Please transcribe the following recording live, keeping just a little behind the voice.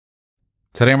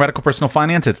Today on Radical Personal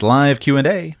Finance, it's live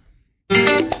Q&A.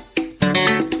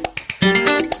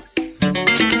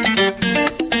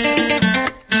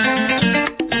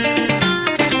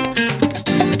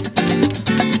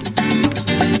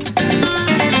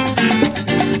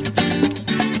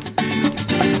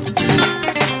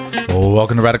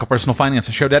 Welcome to Radical Personal Finance,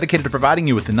 a show dedicated to providing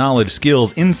you with the knowledge,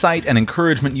 skills, insight, and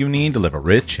encouragement you need to live a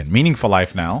rich and meaningful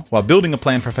life now while building a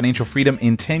plan for financial freedom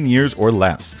in 10 years or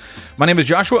less. My name is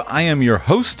Joshua. I am your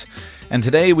host, and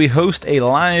today we host a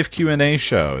live Q&A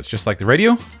show. It's just like the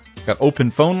radio. We've got open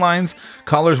phone lines,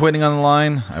 callers waiting on the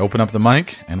line. I open up the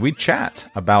mic, and we chat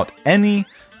about any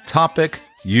topic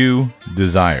you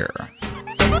desire.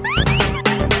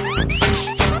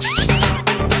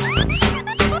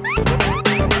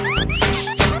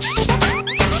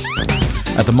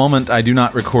 At the moment, I do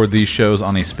not record these shows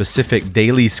on a specific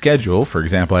daily schedule. For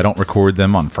example, I don't record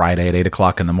them on Friday at 8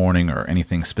 o'clock in the morning or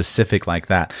anything specific like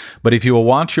that. But if you will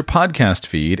watch your podcast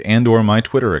feed and or my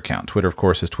Twitter account, Twitter, of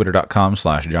course, is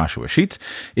twitter.com/Joshua Sheets.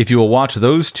 If you will watch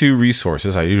those two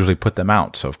resources, I usually put them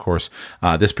out. So, of course,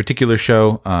 this particular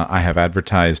show, I have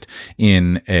advertised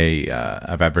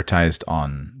I've advertised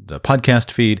on the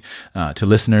podcast feed to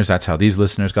listeners. That's how these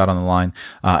listeners got on the line.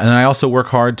 And I also work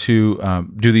hard to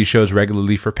do these shows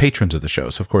regularly for patrons of the show.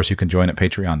 So, of course, you can join at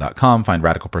patreon.com, find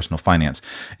Radical Personal Finance,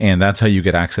 and that's how you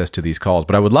get access to these calls.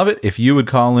 But I would love it if you would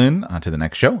call in to the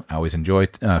next show. I always enjoy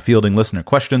fielding listener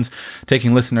questions,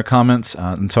 taking listener comments,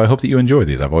 and so I hope that you enjoy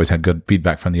these. I've always had good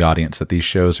feedback from the audience that these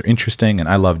shows are interesting, and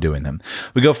I love doing them.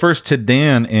 We go first to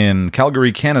Dan in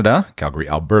Calgary,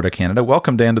 Alberta, Canada.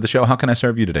 Welcome, Dan, to the show. How can I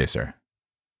serve you today, sir?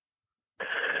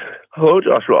 Hello,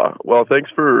 Joshua. Well, thanks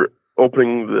for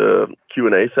opening the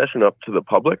Q&A session up to the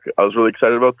public. I was really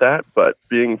excited about that, but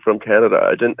being from Canada,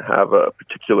 I didn't have a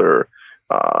particular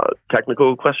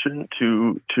technical question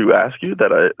to ask you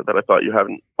that I thought you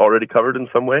haven't already covered in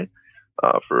some way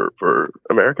for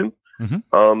Americans.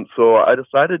 Mm-hmm. So I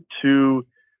decided to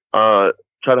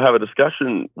try to have a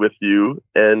discussion with you,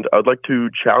 and I'd like to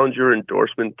challenge your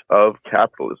endorsement of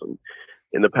capitalism.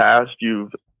 In the past,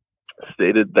 you've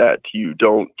stated that you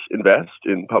don't invest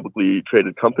in publicly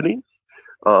traded companies.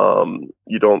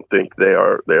 You don't think they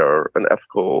are an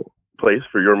ethical place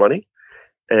for your money,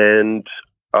 and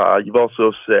you've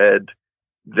also said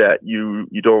that you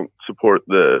don't support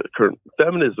the current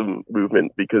feminism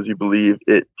movement because you believe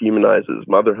it demonizes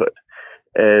motherhood.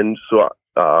 And so,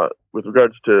 with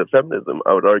regards to feminism,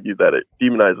 I would argue that it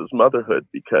demonizes motherhood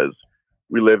because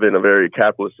we live in a very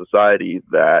capitalist society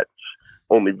that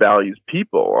only values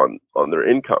people on their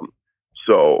income.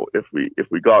 So if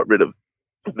we got rid of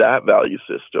that value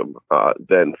system,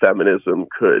 then feminism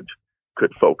could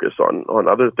focus on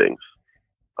other things.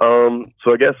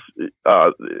 So I guess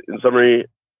in summary,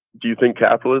 do you think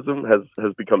capitalism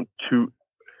has become too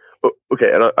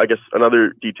okay? And I guess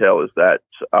another detail is that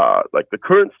like the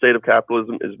current state of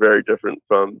capitalism is very different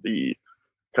from the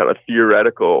kind of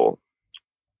theoretical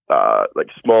like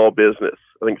small business.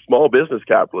 I think small business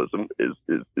capitalism is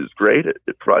great.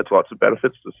 It provides lots of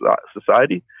benefits to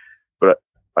society, but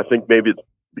I think maybe it's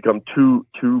become too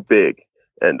big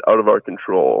and out of our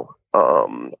control,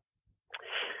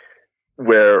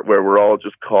 where we're all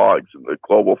just cogs in the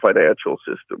global financial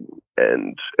system,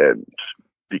 and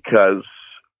because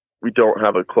we don't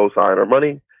have a close eye on our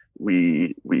money,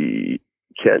 we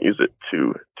can't use it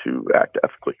to act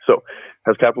ethically. So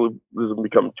has capitalism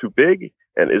become too big,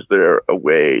 and is there a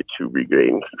way to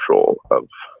regain control of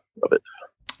it?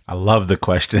 I love the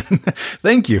question.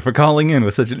 Thank you for calling in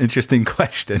with such an interesting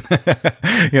question.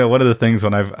 One of the things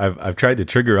when I've tried to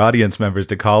trigger audience members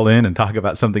to call in and talk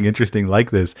about something interesting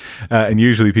like this, and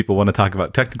usually people want to talk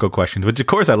about technical questions, which of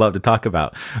course I love to talk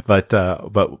about, but I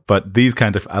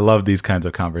love these kinds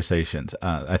of conversations.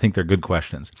 I think they're good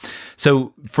questions.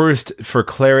 So first, for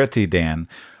clarity, Dan,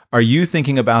 are you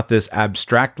thinking about this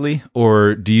abstractly,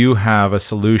 or do you have a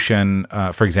solution?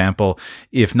 For example,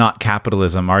 if not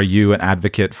capitalism, are you an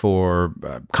advocate for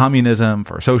communism,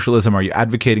 for socialism? Are you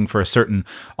advocating for a certain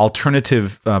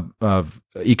alternative of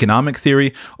economic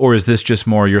theory, or is this just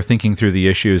more you're thinking through the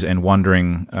issues and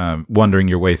wondering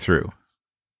your way through?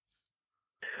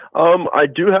 I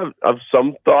do have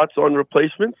some thoughts on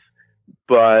replacements,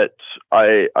 but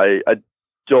I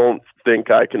don't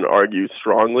think I can argue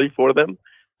strongly for them.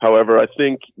 However, I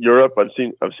think Europe, I've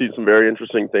seen some very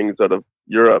interesting things out of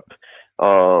Europe.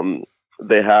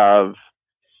 They have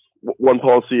one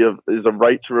policy is a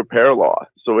right to repair law.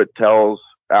 So it tells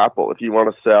Apple, if you want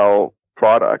to sell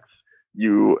products,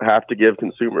 you have to give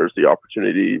consumers the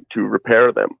opportunity to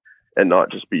repair them and not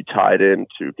just be tied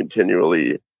into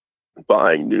continually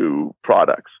buying new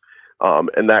products.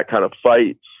 And that kind of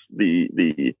fights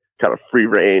the kind of free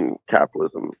reign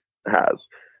capitalism has.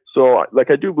 So,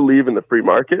 like, I do believe in the free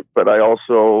market, but I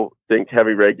also think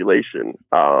heavy regulation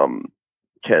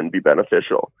can be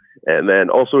beneficial. And then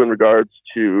also in regards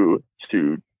to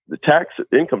the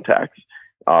income tax,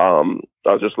 I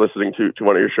was just listening to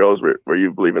one of your shows where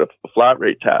you believe in a flat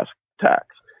rate tax.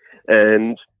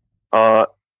 And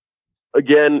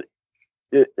again,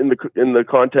 in the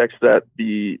context that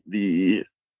the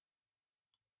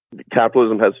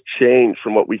capitalism has changed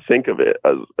from what we think of it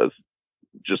as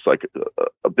just like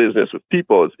a business with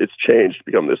people, it's changed to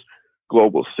become this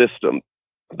global system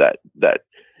that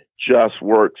just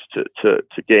works to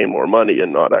gain more money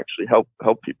and not actually help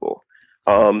people.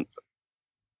 Right.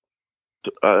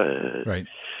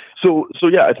 So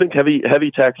yeah, I think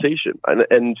heavy taxation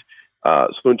and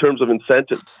so in terms of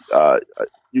incentives,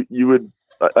 you would,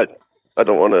 I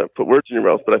don't want to put words in your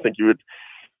mouth, but I think you would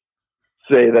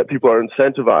say that people are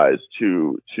incentivized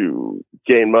to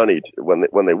gain money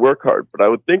when they work hard. But I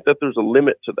would think that there's a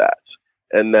limit to that,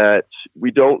 and that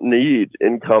we don't need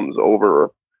incomes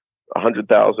over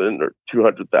 100,000 or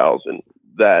 200,000.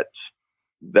 That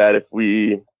if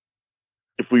we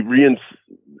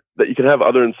that you can have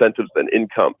other incentives than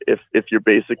income if your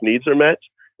basic needs are met.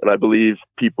 And I believe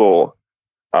people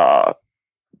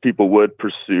would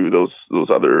pursue those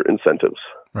other incentives.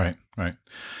 Right.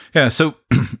 Yeah. So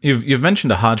you've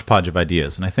mentioned a hodgepodge of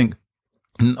ideas, and I think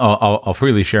I'll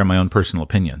freely share my own personal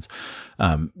opinions.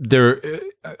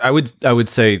 I would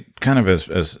say, kind of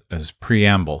as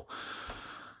preamble,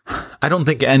 I don't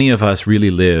think any of us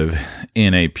really live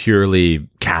in a purely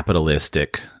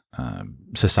capitalistic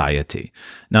society.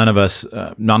 None of us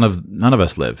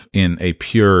live in a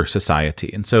pure society.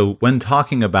 And so when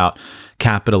talking about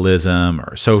capitalism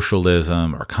or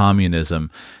socialism or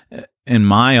communism, in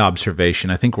my observation,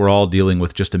 I think we're all dealing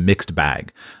with just a mixed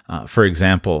bag. For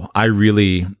example, I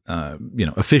really,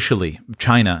 officially,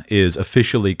 China is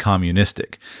officially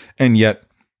communistic. And yet,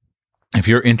 if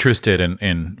you're interested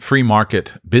in free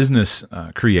market business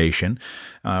creation,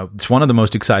 it's one of the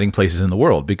most exciting places in the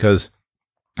world, because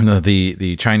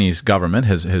the Chinese government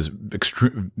has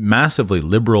massively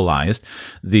liberalized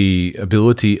the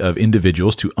ability of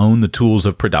individuals to own the tools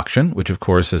of production, which of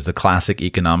course is the classic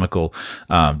economical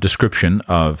description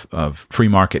of free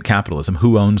market capitalism.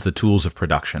 Who owns the tools of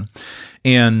production?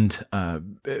 And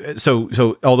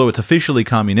so although it's officially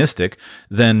communistic,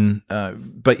 then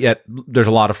but yet there's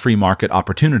a lot of free market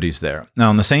opportunities there. Now,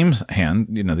 on the same hand,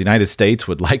 the United States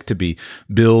would like to be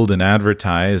billed and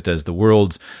advertised as the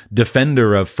world's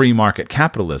defender of free market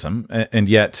capitalism, and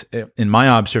yet, in my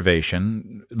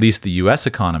observation, at least the U.S.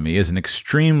 economy is an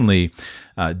extremely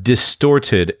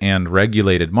distorted and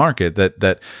regulated market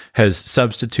that has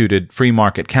substituted free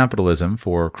market capitalism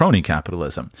for crony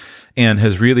capitalism, and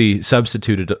has really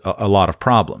substituted a lot of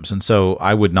problems. And so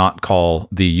I would not call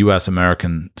the U.S.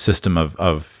 American system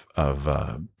of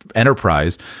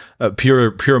enterprise a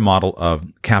pure model of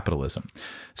capitalism.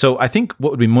 So I think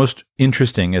what would be most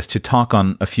interesting is to talk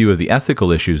on a few of the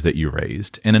ethical issues that you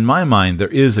raised. And in my mind, there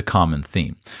is a common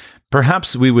theme.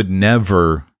 Perhaps we would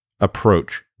never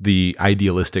approach the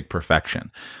idealistic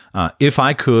perfection. If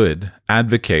I could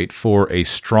advocate for a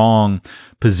strong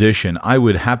position, I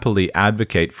would happily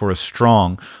advocate for a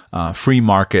strong free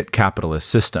market capitalist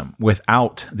system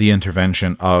without the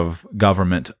intervention of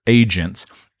government agents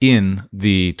in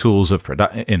the tools of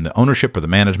in the ownership or the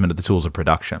management of the tools of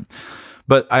production.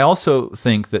 But I also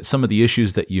think that some of the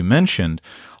issues that you mentioned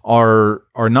are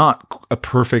not a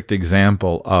perfect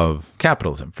example of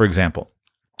capitalism. For example,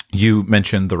 you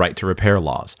mentioned the right to repair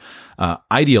laws.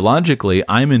 Ideologically,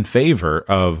 I'm in favor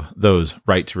of those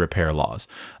right to repair laws.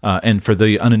 And for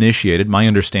the uninitiated, my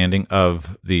understanding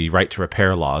of the right to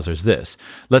repair laws is this.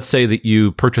 Let's say that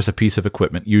you purchase a piece of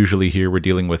equipment. Usually here we're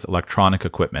dealing with electronic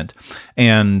equipment.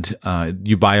 And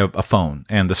you buy a phone,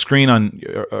 and the screen on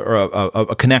or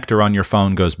a connector on your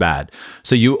phone goes bad.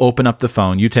 So you open up the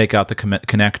phone, you take out the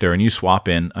connector, and you swap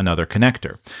in another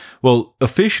connector. Well,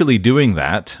 officially doing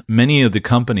that, many of the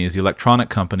companies, the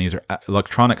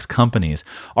electronics companies,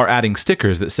 are adding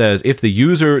stickers that says if the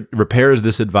user repairs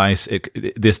this device,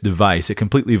 it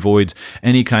completely voids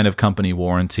any kind of company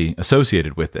warranty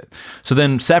associated with it. So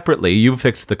then separately, you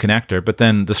fix the connector, but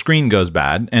then the screen goes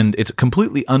bad and it's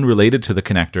completely unrelated to the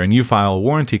connector, and you file a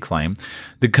warranty claim.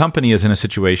 The company is in a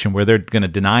situation where they're going to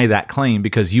deny that claim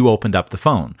because you opened up the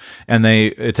phone, and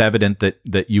it's evident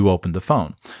that you opened the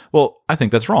phone. Well, I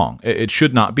think that's wrong. It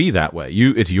should not be that way.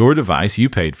 It's your device, you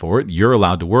paid for it, you're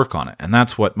allowed to work on it. And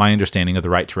that's what my understanding of the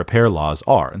right to repair laws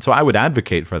are. And so I would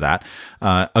advocate for that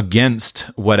against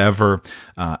whatever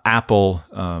Apple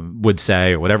would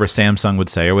say, or whatever Samsung would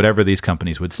say, or whatever these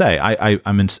companies would say.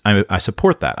 I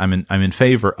support that. I'm in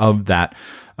favor of that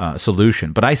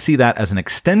solution. But I see that as an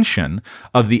extension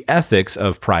of the ethics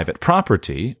of private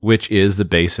property, which is the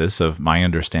basis of my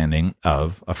understanding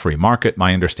of a free market,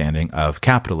 my understanding of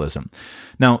capitalism.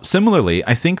 Now, similarly,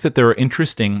 I think that there are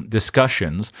interesting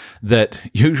discussions that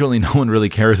usually no one really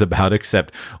cares about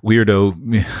except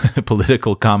weirdo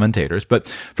political commentators. But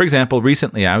for example,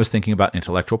 recently I was thinking about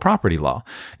intellectual property law,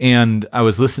 and I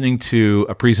was listening to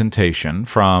a presentation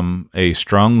from a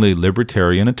strongly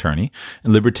libertarian attorney,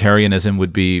 and libertarianism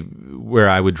would be where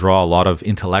I would draw a lot of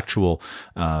intellectual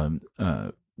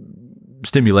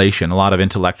stimulation, a lot of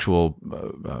intellectual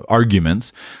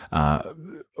arguments.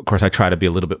 Of course, I try to be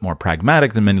a little bit more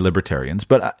pragmatic than many libertarians,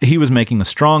 but he was making a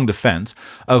strong defense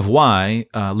of why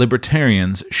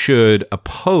libertarians should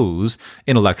oppose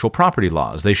intellectual property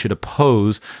laws. They should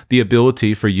oppose the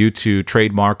ability for you to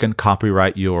trademark and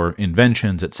copyright your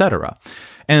inventions, etc.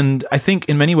 And I think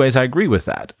in many ways I agree with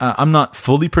that. I'm not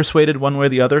fully persuaded one way or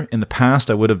the other. In the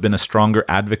past, I would have been a stronger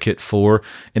advocate for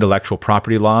intellectual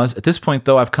property laws. At this point,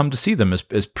 though, I've come to see them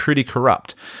as pretty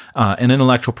corrupt. And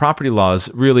intellectual property laws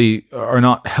really are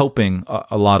not helping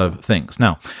a lot of things.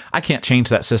 Now, I can't change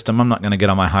that system. I'm not going to get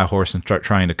on my high horse and start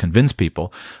trying to convince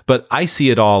people. But I see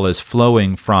it all as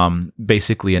flowing from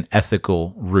basically an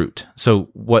ethical root. So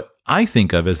what I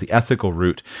think of as the ethical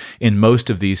root in most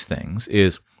of these things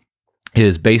is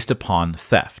based upon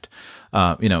theft.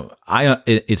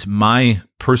 It's my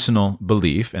personal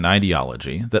belief and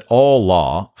ideology that all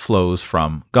law flows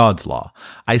from God's law.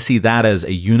 I see that as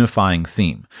a unifying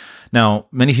theme. Now,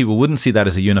 many people wouldn't see that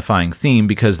as a unifying theme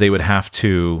because they would have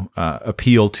to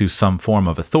appeal to some form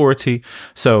of authority.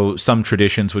 So some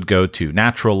traditions would go to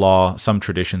natural law, some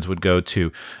traditions would go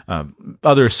to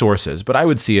other sources, but I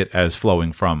would see it as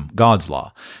flowing from God's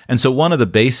law. And so one of the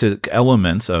basic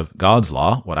elements of God's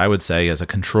law, what I would say as a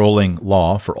controlling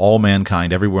law for all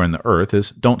mankind everywhere in the earth,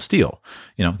 is don't steal.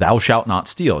 Thou shalt not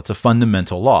steal. It's a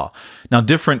fundamental law. Now,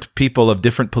 different people of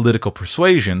different political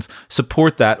persuasions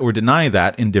support that or deny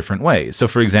that in different ways. So,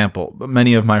 for example,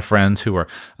 many of my friends who are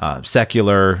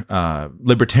secular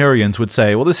libertarians would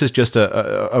say, well, this is just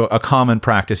a common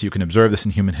practice. You can observe this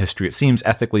in human history. It seems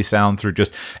ethically sound through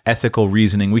just ethical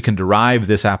reasoning. We can derive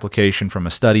this application from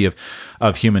a study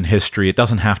of human history. It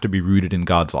doesn't have to be rooted in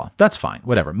God's law. That's fine,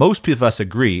 whatever. Most of us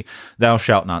agree, thou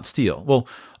shalt not steal. Well,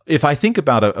 if I think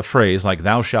about a phrase like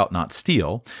thou shalt not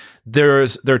steal, there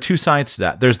are two sides to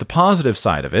that. There's the positive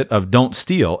side of it, of don't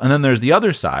steal, and then there's the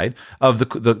other side of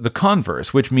the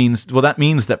converse, which means, well, that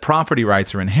means that property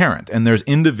rights are inherent, and there's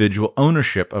individual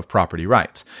ownership of property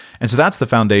rights. And so that's the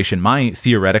foundation, my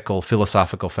theoretical,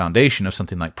 philosophical foundation of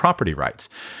something like property rights.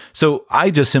 So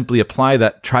I just simply try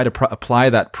to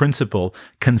apply that principle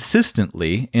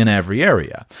consistently in every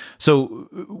area. So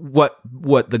what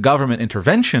the government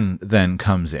intervention then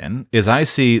comes in is I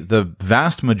see the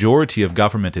vast majority of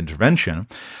government intervention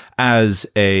as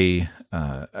a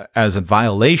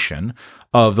violation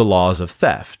of the laws of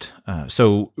theft.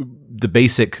 So the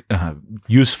basic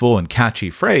useful and catchy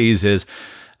phrase is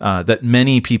that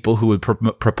many people who would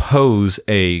propose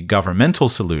a governmental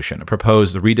solution,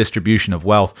 propose the redistribution of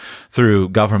wealth through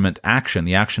government action,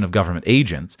 the action of government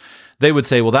agents, they would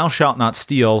say, well, thou shalt not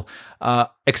steal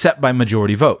except by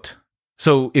majority vote.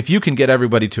 So if you can get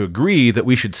everybody to agree that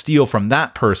we should steal from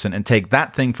that person and take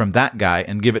that thing from that guy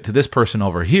and give it to this person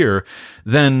over here,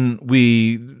 then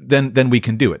we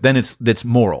can do it. Then it's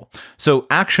moral. So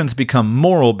actions become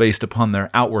moral based upon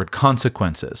their outward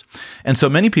consequences. And so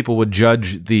many people would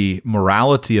judge the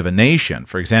morality of a nation.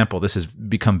 For example, this has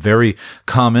become very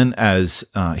common as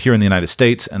here in the United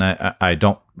States, and I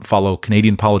don't follow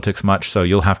Canadian politics much, so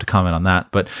you'll have to comment on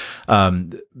that. But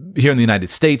here in the United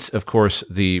States, of course,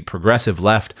 the progressive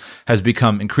left has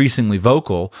become increasingly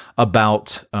vocal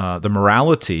about the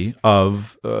morality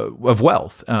of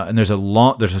wealth, and there's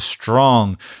a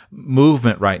strong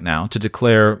movement right now to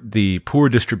declare the poor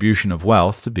distribution of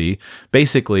wealth to be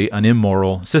basically an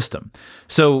immoral system.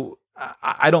 So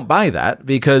I don't buy that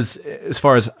because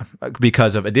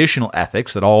of additional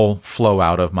ethics that all flow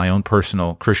out of my own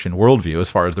personal Christian worldview as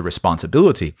far as the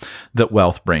responsibility that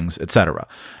wealth brings, etc.,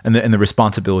 and the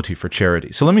responsibility for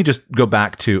charity. So let me just go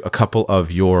back to a couple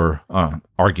of your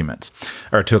arguments,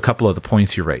 or to a couple of the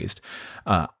points you raised.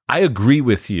 I agree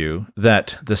with you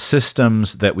that the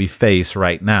systems that we face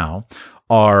right now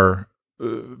are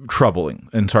troubling,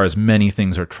 as far as many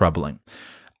things are troubling.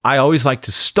 I always like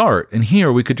to start, and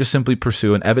here we could just simply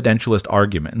pursue an evidentialist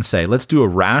argument and say, let's do a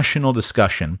rational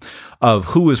discussion of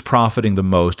who is profiting the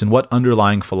most and what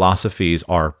underlying philosophies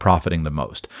are profiting the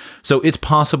most. So it's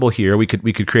possible here we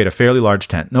could create a fairly large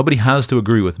tent. Nobody has to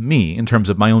agree with me in terms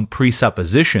of my own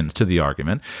presuppositions to the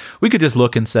argument. We could just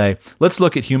look and say, let's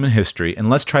look at human history and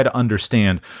let's try to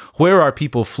understand where are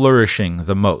people flourishing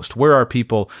the most, where are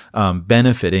people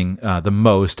benefiting the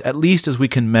most, at least as we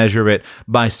can measure it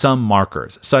by some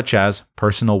markers, such as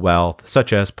personal wealth,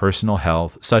 such as personal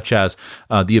health, such as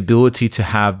the ability to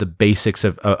have the basics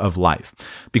of life.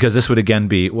 Because this would again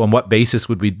be, well, on what basis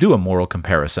would we do a moral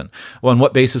comparison? Well, on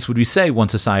what basis would we say one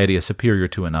society is superior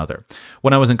to another?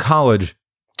 When I was in college,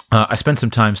 I spent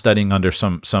some time studying under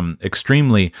some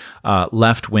extremely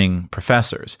left-wing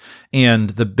professors, and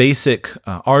the basic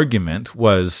argument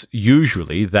was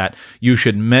usually that you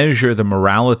should measure the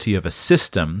morality of a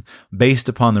system based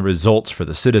upon the results for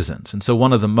the citizens. And so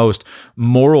one of the most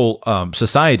moral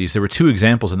societies, there were two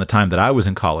examples in the time that I was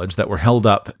in college that were held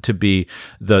up to be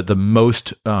the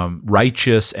most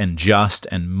righteous and just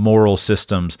and moral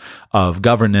systems of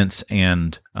governance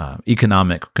and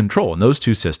economic control. And those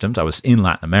two systems, I was in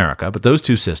Latin America, but those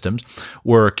two systems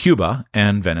were Cuba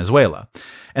and Venezuela.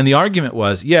 And the argument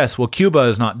was, yes, well, Cuba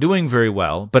is not doing very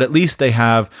well, but at least they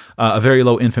have a very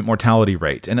low infant mortality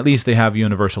rate, and at least they have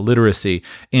universal literacy.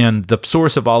 And the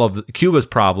source of all of Cuba's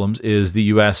problems is the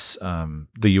U.S.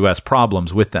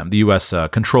 Problems with them, the U.S.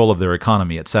 Control of their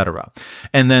economy, etc.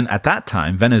 And then at that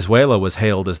time, Venezuela was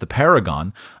hailed as the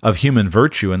paragon of human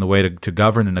virtue in the way to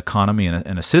govern an economy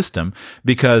and a system,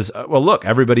 because, well, look,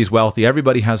 everybody's wealthy,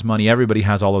 everybody has money, everybody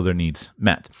has all of their needs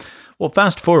met. Well,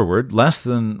 fast forward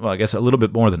a little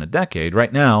bit more than a decade.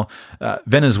 Right now,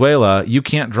 Venezuela, you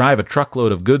can't drive a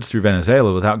truckload of goods through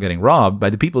Venezuela without getting robbed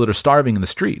by the people that are starving in the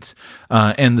streets.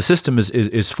 And the system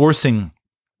is forcing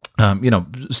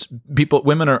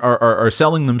women are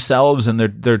selling themselves and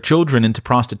their children into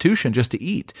prostitution just to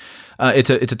eat. It's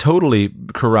a totally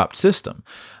corrupt system.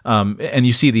 And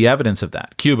you see the evidence of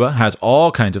that. Cuba has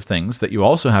all kinds of things that you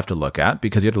also have to look at,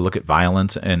 because you have to look at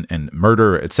violence and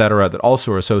murder, et cetera, that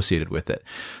also are associated with it.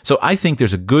 So I think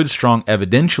there's a good, strong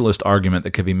evidentialist argument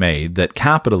that could be made that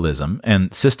capitalism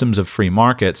and systems of free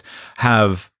markets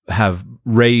have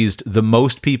raised the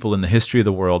most people in the history of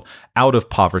the world out of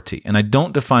poverty. And I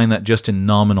don't define that just in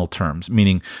nominal terms,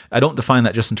 meaning I don't define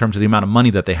that just in terms of the amount of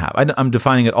money that they have. I'm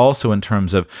defining it also in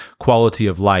terms of quality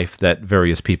of life that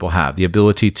various people have, the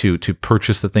ability to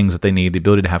purchase the things that they need, the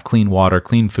ability to have clean water,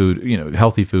 clean food,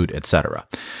 healthy food, etc.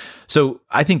 So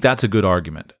I think that's a good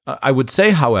argument. I would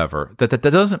say, however, that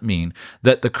doesn't mean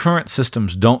that the current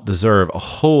systems don't deserve a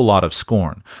whole lot of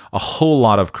scorn, a whole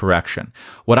lot of correction.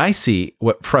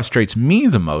 What frustrates me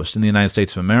the most in the United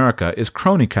States of America is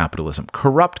crony capitalism,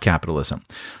 corrupt capitalism.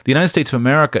 The United States of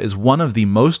America is one of the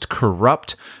most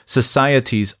corrupt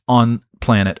societies on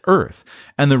planet Earth.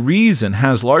 And the reason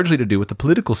has largely to do with the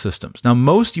political systems. Now,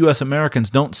 most U.S.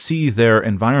 Americans don't see their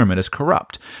environment as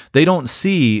corrupt. They don't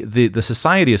see the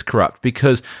society as corrupt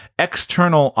because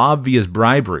external obvious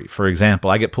bribery, for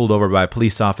example, I get pulled over by a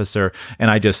police officer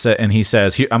and he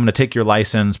says, "Here, I'm going to take your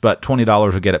license, but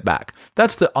 $20 will get it back."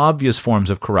 That's the obvious forms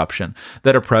of corruption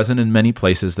that are present in many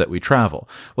places that we travel.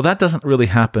 Well, that doesn't really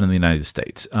happen in the United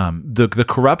States. The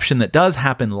corruption that does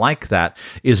happen like that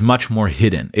is much more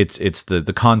hidden. It's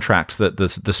the contracts,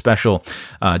 the special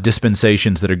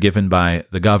dispensations that are given by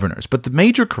the governors. But the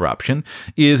major corruption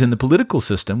is in the political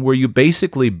system, where you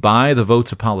basically buy the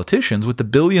votes of politicians with the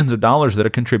billions of dollars that are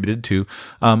contributed to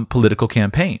political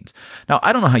campaigns. Now,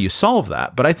 I don't know how you solve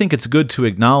that, but I think it's good to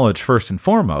acknowledge first and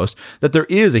foremost that there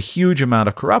is a huge amount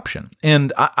of corruption.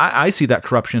 And I see that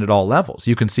corruption at all levels.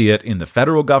 You can see it in the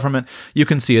federal government. You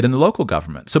can see it in the local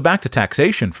government. So back to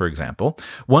taxation, for example,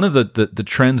 one of the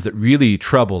trends that really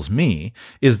troubles me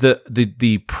is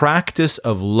the practice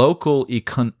of local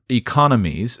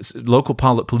economies, local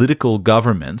political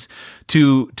governments,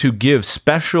 to give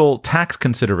special tax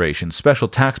considerations, special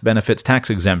tax benefits, tax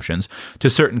exemptions to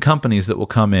certain companies that will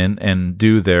come in and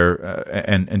do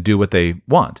and do what they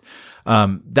want.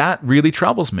 That really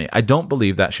troubles me. I don't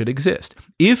believe that should exist.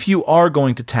 If you are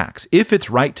going to tax, if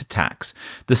it's right to tax,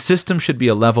 the system should be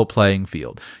a level playing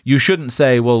field. You shouldn't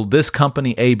say, well, this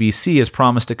company ABC has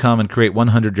promised to come and create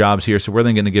 100 jobs here, so we're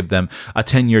then going to give them a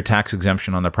 10-year tax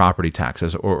exemption on their property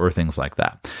taxes or or things like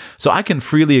that. So I can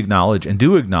freely acknowledge and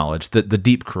do acknowledge that the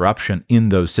deep corruption in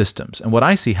those systems. And what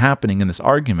I see happening in this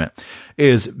argument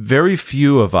is very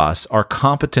few of us are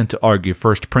competent to argue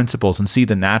first principles and see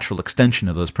the natural extension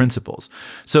of those principles.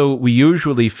 So we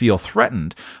usually feel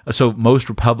threatened. So most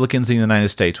Republicans in the United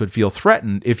States would feel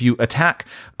threatened if you attack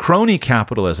crony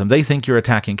capitalism. They think you're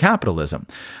attacking capitalism,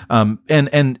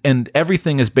 and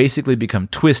everything has basically become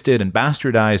twisted and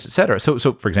bastardized, etc. So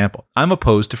for example, I'm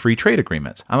opposed to free trade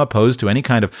agreements. I'm opposed to any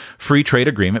kind of free trade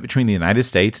agreement between the United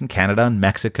States and Canada and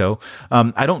Mexico.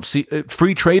 I don't see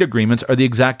free trade agreements are the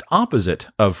exact opposite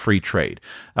of free trade.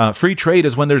 Free trade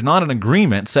is when there's not an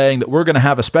agreement saying that we're going to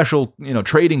have a special,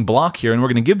 trading block here and we're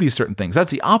going to give these certain things.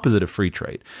 That's the opposite of free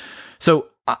trade. So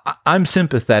I'm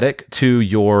sympathetic to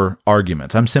your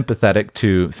arguments. I'm sympathetic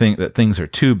to think that things are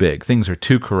too big, things are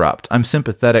too corrupt. I'm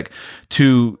sympathetic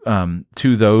to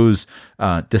those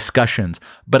discussions,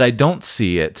 but I don't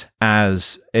see it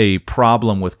as a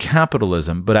problem with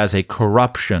capitalism, but as a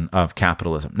corruption of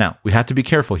capitalism. Now, we have to be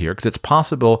careful here because it's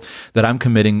possible that I'm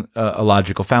committing a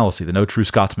logical fallacy, the no true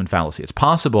Scotsman fallacy. It's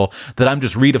possible that I'm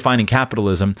just redefining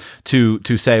capitalism to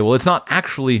say, well, it's not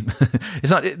actually,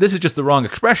 this is just the wrong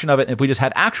expression of it if we just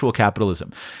had actual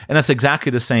capitalism. And that's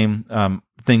exactly the same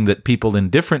thing that people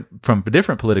from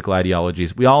different political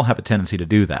ideologies, we all have a tendency to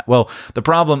do that. Well, the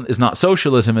problem is not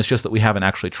socialism, it's just that we haven't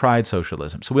actually tried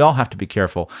socialism. So we all have to be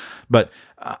careful. But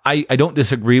I don't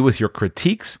disagree with your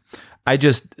critiques. I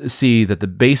just see that the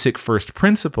basic first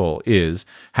principle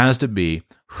has to be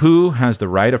who has the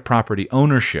right of property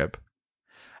ownership,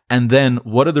 and then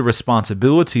what are the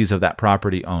responsibilities of that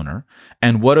property owner,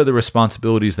 and what are the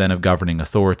responsibilities then of governing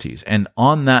authorities. And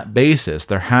on that basis,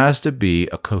 there has to be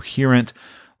a coherent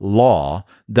law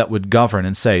that would govern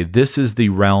and say, this is the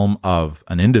realm of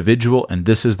an individual and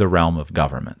this is the realm of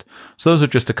government. So those are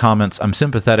just the comments. I'm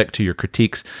sympathetic to your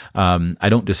critiques. I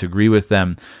don't disagree with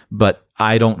them, but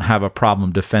I don't have a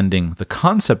problem defending the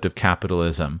concept of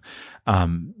capitalism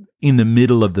in the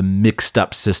middle of the mixed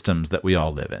up systems that we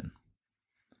all live in.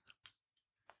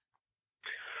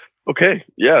 Okay,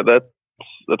 yeah, that's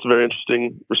a very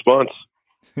interesting response.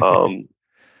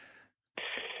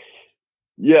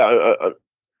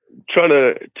 Trying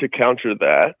to counter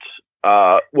that.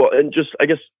 And just I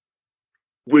guess,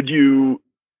 would you?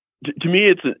 To me,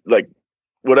 it's like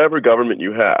whatever government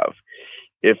you have,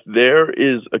 if there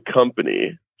is a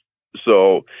company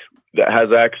that has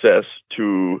access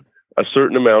to a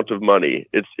certain amount of money,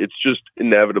 it's just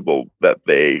inevitable that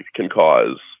they can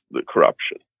cause the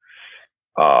corruption.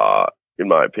 In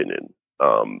my opinion,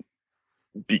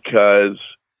 because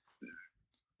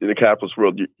in the capitalist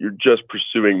world, you're just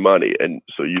pursuing money, and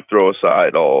so you throw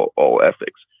aside all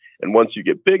ethics. And once you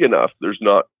get big enough, there's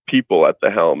not people at the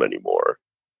helm anymore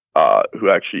who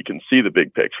actually can see the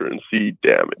big picture and see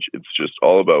damage. It's just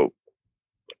all about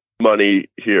money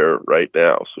here right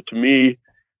now. So to me,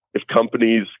 if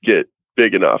companies get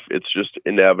big enough, it's just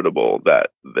inevitable that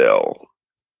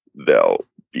they'll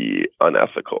be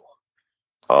unethical.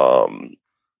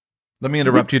 Let me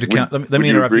interrupt you to count. Let me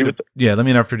interrupt you. Let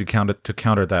me interrupt you to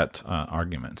counter that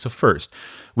argument. So first,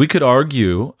 we could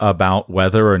argue about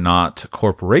whether or not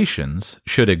corporations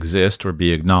should exist or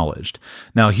be acknowledged.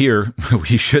 Now, here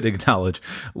we should acknowledge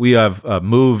we have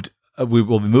moved. We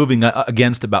will be moving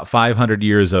against about 500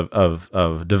 years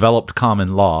of developed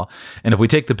common law, and if we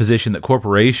take the position that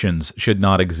corporations should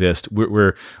not exist,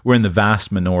 we're in the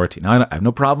vast minority. Now, I have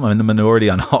no problem. I'm in the minority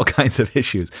on all kinds of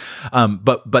issues,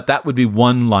 but that would be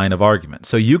one line of argument.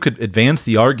 So you could advance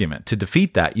the argument to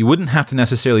defeat that. You wouldn't have to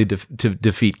necessarily to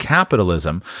defeat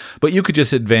capitalism, but you could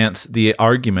just advance the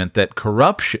argument that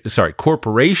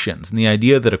corporations, and the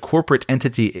idea that a corporate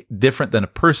entity different than a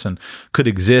person could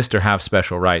exist or have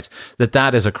special rights,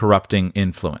 that is a corrupting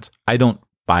influence. I don't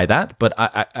buy that, but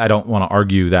I don't want to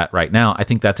argue that right now. I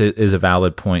think that is a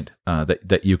valid point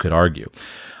that you could argue.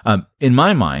 In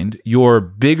my mind, your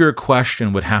bigger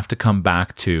question would have to come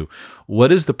back to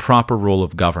what is the proper role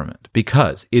of government?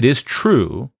 Because it is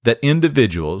true that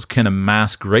individuals can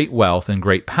amass great wealth and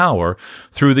great power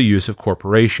through the use of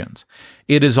corporations.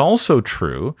 It is also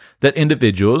true that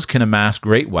individuals can amass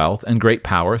great wealth and great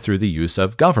power through the use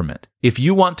of government. If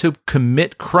you want to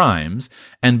commit crimes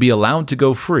and be allowed to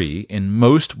go free in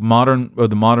most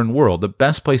the modern world, the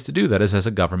best place to do that is as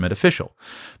a government official.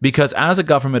 Because as a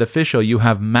government official, you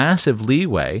have massive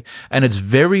leeway, and it's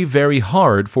very, very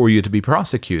hard for you to be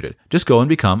prosecuted. Just go and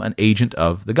become an agent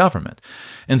of the government.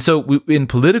 And so in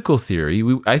political theory,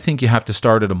 I think you have to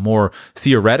start at a more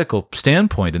theoretical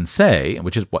standpoint and say,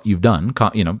 which is what you've done,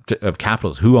 of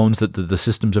capitalism, who owns the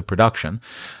systems of production,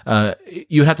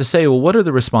 you have to say, well, what are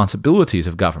the responsibilities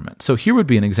of government? So here would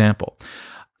be an example.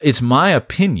 it's my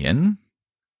opinion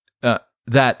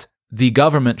that the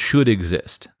government should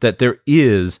exist, that there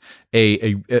is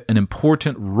an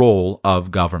important role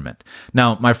of government.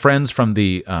 Now, my friends from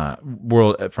the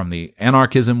world, from the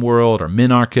anarchism world or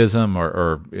minarchism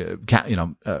or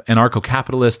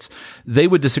anarcho-capitalists, they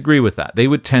would disagree with that. They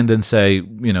would tend and say,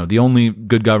 the only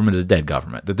good government is dead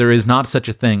government, that there is not such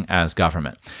a thing as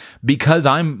government. Because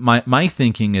my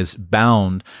thinking is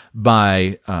bound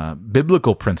by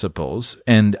biblical principles,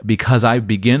 and because I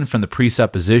begin from the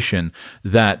presupposition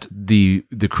that the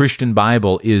Christian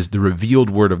Bible is the revealed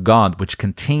Word of God, which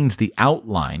contains the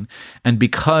outline, and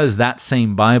because that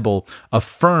same Bible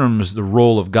affirms the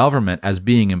role of government as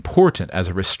being important, as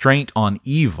a restraint on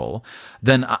evil,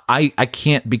 then I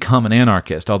can't become an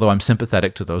anarchist. Although I'm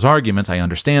sympathetic to those arguments, I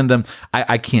understand them,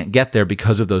 I can't get there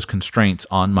because of those constraints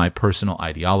on my personal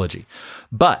ideology.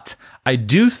 But I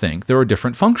do think there are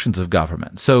different functions of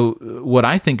government. So what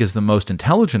I think is the most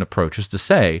intelligent approach is to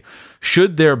say,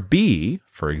 should there be,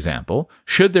 for example,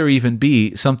 should there even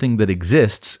be something that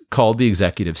exists called the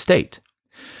executive state?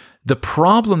 The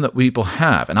problem that people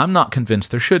have, and I'm not convinced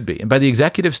there should be, and by the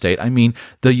executive state, I mean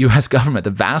the U.S. government,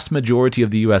 the vast majority of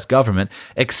the U.S. government,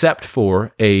 except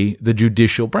for the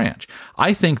judicial branch.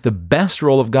 I think the best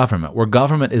role of government, where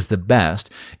government is the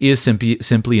best, is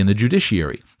simply in the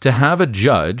judiciary, to have a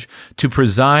judge to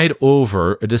preside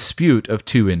over a dispute of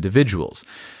two individuals.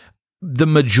 The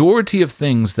majority of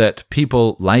things that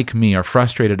people like me are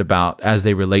frustrated about as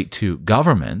they relate to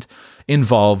government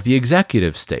involve the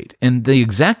executive state. And the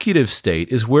executive state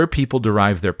is where people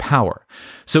derive their power.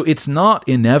 So it's not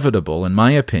inevitable, in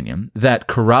my opinion, that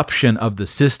corruption of the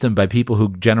system by people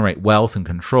who generate wealth and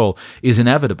control is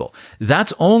inevitable.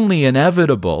 That's only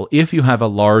inevitable if you have a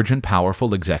large and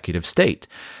powerful executive state.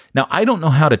 Now, I don't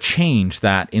know how to change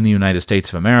that in the United States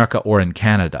of America or in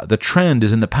Canada. The trend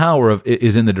is in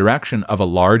the direction of a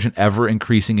large and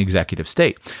ever-increasing executive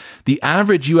state. The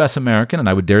average U.S. American, and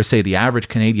I would dare say the average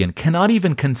Canadian, cannot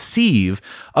even conceive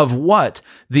of what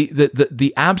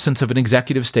the absence of an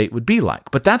executive state would be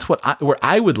like. But that's where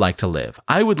I would like to live.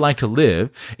 I would like to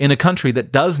live in a country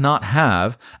that does not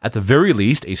have, at the very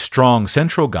least, a strong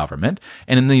central government.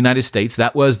 And in the United States,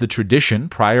 that was the tradition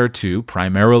prior to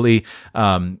primarily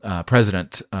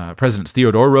Presidents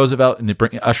Theodore Roosevelt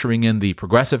and ushering in the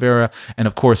progressive era, and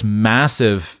of course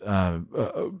massive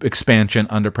expansion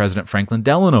under President Franklin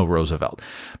Delano Roosevelt.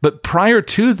 But prior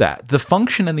to that, the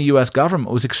function in the U.S.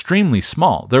 government was extremely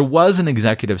small. There was an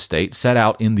executive state set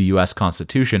out in the U.S.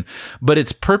 Constitution, but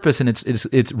its purpose and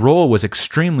its role was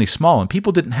extremely small, and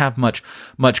people didn't have much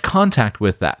contact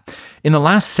with that. In the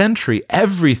last century,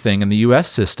 everything in the U.S.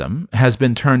 system has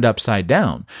been turned upside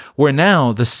down, where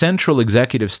now the central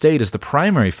executive state is the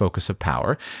primary focus of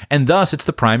power, and thus it's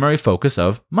the primary focus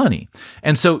of money.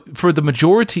 And so for the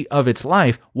majority of its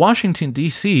life, Washington,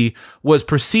 D.C. was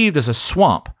perceived as a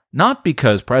swamp, not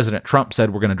because President Trump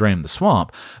said we're going to drain the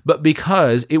swamp, but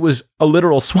because it was a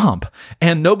literal swamp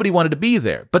and nobody wanted to be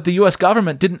there. But the U.S.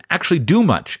 government didn't actually do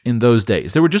much in those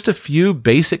days. There were just a few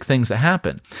basic things that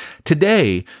happened.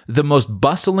 Today, the most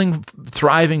bustling,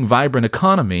 thriving, vibrant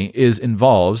economy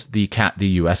involves the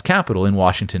U.S. Capitol in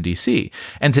Washington, D.C.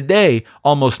 And today,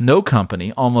 almost no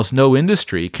company, almost no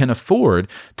industry can afford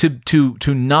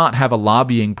to not have a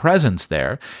lobbying presence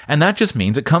there. And that just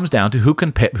means it comes down to who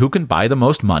can buy the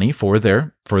most money for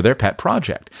their pet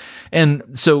project. And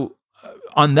so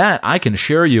on that, I can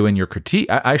share you in your critique.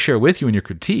 I share with you in your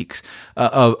critiques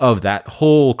of that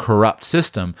whole corrupt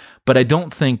system. But I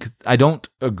don't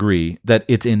agree that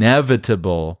it's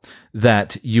inevitable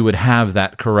that you would have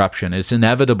that corruption. It's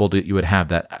inevitable that you would have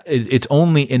that. It's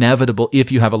only inevitable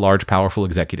if you have a large, powerful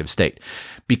executive state.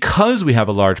 Because we have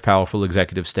a large, powerful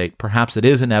executive state, perhaps it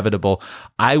is inevitable.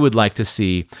 I would like to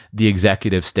see the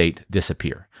executive state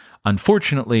disappear.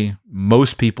 Unfortunately,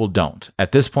 most people don't.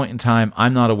 At this point in time,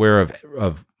 I'm not aware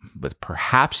of but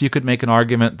perhaps you could make an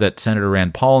argument that Senator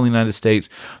Rand Paul in the United States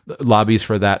lobbies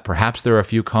for that. Perhaps there are a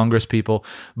few Congress people,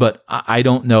 but I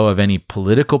don't know of any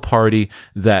political party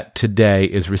that today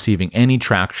is receiving any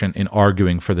traction in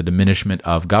arguing for the diminishment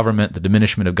of government, the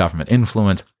diminishment of government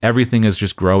influence. Everything is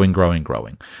just growing.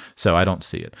 So I don't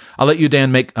see it. I'll let you,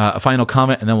 Dan, make a final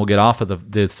comment, and then we'll get off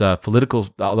of this political,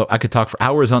 although I could talk for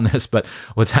hours on this, but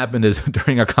what's happened is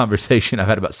during our conversation, I've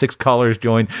had about 6 callers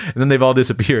join, and then they've all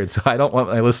disappeared. So I don't want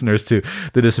my listeners to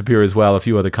disappear as well, a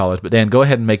few other callers. But Dan, go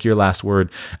ahead and make your last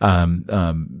word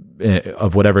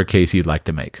of whatever case you'd like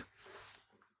to make.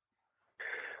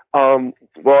 Well,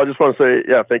 I just want to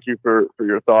say, thank you for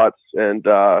your thoughts. And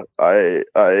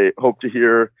I hope to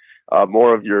hear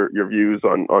more of your views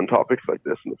on topics like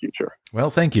this in the future. Well,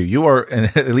 thank you. You are,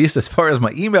 at least as far as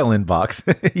my email inbox,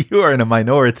 you are in a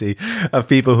minority of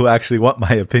people who actually want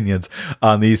my opinions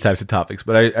on these types of topics.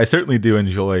 But I certainly do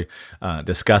enjoy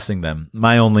discussing them.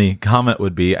 My only comment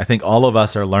would be, I think all of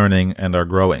us are learning and are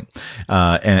growing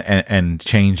and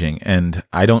changing. And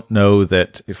I don't know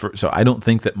that, so I don't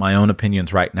think that my own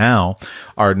opinions right now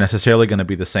are necessarily going to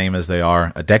be the same as they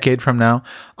are a decade from now.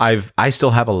 I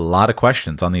still have a lot of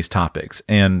questions on these topics.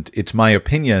 And it's my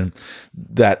opinion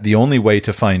that the only way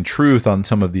to find truth on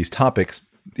some of these topics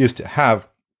is to have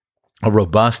a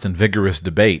robust and vigorous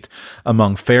debate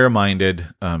among fair-minded,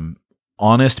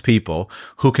 honest people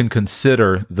who can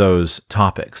consider those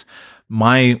topics.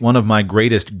 One of my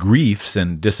greatest griefs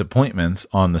and disappointments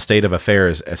on the state of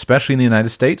affairs, especially in the United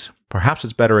States, perhaps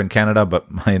it's better in Canada,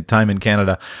 but my time in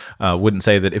Canada wouldn't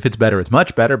say that if it's better, it's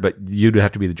much better, but you'd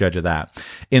have to be the judge of that.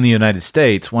 In the United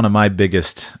States, one of my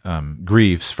biggest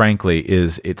griefs, frankly,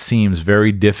 is it seems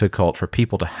very difficult for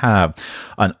people to have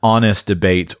an honest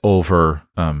debate over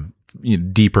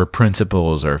deeper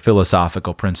principles or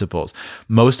philosophical principles.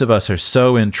 Most of us are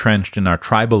so entrenched in our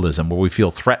tribalism where we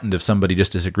feel threatened if somebody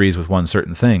just disagrees with one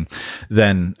certain thing,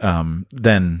 then and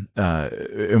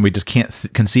we just can't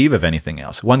conceive of anything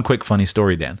else. One quick funny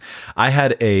story, Dan. I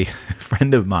had a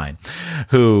friend of mine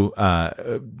who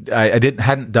I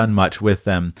hadn't done much with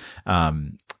them.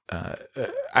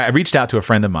 I reached out to a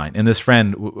friend of mine, and this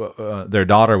friend, their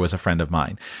daughter was a friend of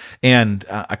mine, and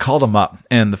I called him up,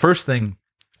 and the first thing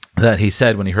that he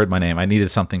said when he heard my name, I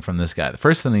needed something from this guy. The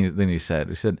first thing he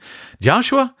said,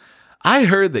 "Joshua, I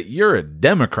heard that you're a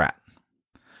Democrat."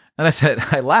 And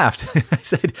I laughed. I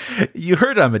said, "You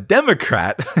heard I'm a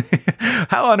Democrat?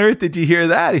 How on earth did you hear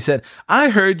that?" He said, "I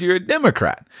heard you're a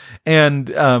Democrat."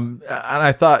 And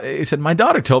I thought, he said, "My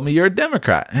daughter told me you're a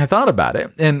Democrat." And I thought about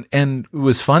it. And it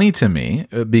was funny to me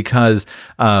because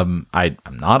I'm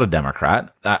not a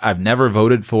Democrat. I've never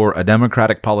voted for a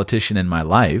Democratic politician in my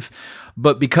life.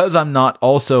 But because I'm not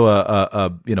also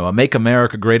a Make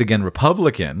America Great Again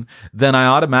Republican, then I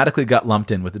automatically got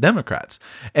lumped in with the Democrats.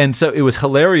 And so it was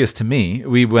hilarious to me.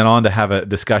 We went on to have a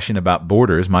discussion about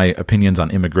borders. My opinions on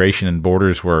immigration and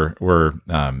borders were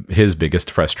his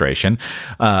biggest frustration.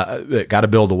 Got to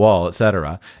build a wall,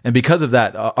 etc. And because of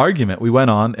that argument, we went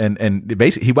on and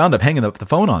basically he wound up hanging up the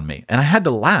phone on me. And I had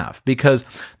to laugh because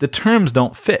the terms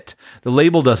don't fit. The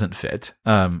label doesn't fit.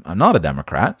 I'm not a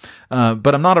Democrat,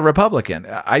 but I'm not a Republican.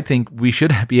 I think we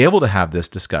should be able to have this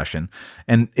discussion.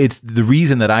 And it's the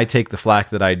reason that I take the flack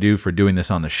that I do for doing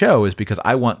this on the show is because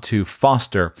I want to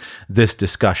foster this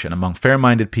discussion among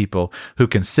fair-minded people who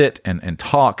can sit and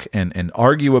talk and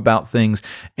argue about things.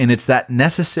 And it's that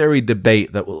necessary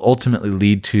debate that will ultimately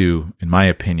lead to, in my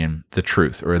opinion, the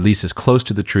truth, or at least as close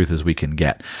to the truth as we can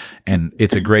get. And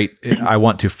it's I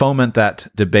want to foment that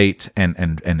debate and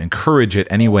encourage it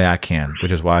any way I can,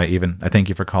 which is why I thank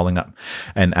you for calling up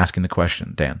and asking the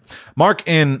question, Dan. Mark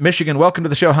in Michigan, welcome to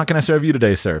the show. How can I serve you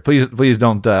today, sir? Please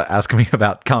don't ask me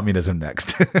about communism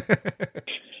next.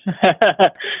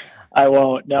 I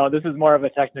won't. No, this is more of a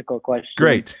technical question.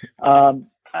 Great.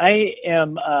 I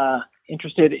am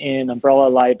interested in umbrella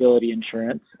liability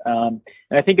insurance, and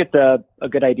I think it's a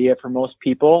good idea for most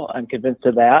people. I'm convinced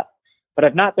of that. But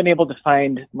I've not been able to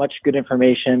find much good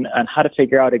information on how to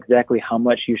figure out exactly how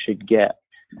much you should get.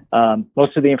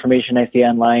 Most of the information I see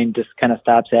online just kind of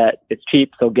stops at, it's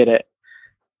cheap, so get it.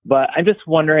 But I'm just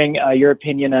wondering your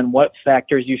opinion on what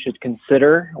factors you should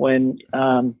consider when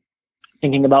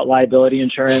thinking about liability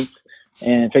insurance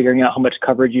and figuring out how much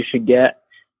coverage you should get.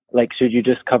 Like, should you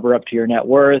just cover up to your net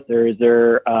worth, or is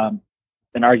there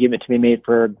an argument to be made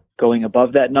for going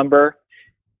above that number?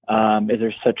 Is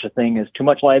there such a thing as too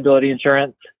much liability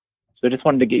insurance? So I just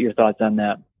wanted to get your thoughts on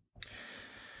that.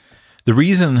 The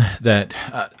reason that,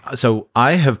 so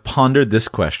I have pondered this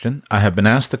question. I have been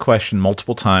asked the question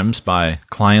multiple times by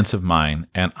clients of mine,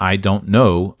 and I don't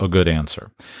know a good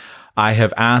answer. I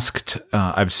have asked,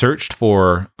 I've searched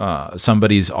for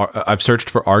I've searched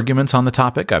for arguments on the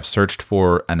topic. I've searched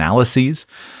for analyses.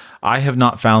 I have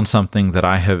not found something that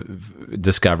I have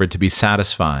discovered to be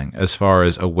satisfying as far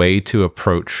as a way to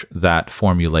approach that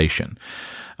formulation.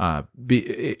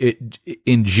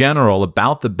 In general,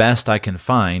 about the best I can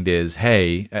find is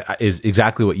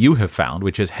exactly what you have found,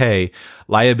 which is, hey,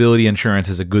 liability insurance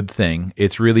is a good thing.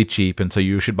 It's really cheap, and so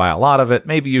you should buy a lot of it.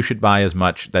 Maybe you should buy as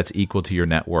much that's equal to your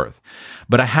net worth.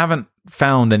 But I haven't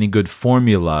found any good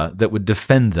formula that would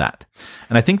defend that.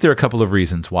 And I think there are a couple of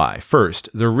reasons why. First,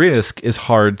 the risk is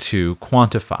hard to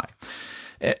quantify.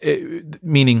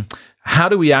 Meaning, how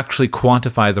do we actually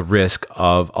quantify the risk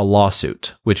of a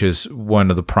lawsuit, which is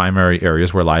one of the primary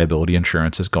areas where liability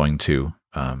insurance is going to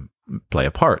play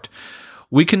a part.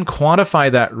 We can quantify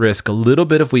that risk a little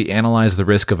bit if we analyze the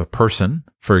risk of a person.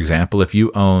 For example, if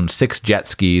you own 6 jet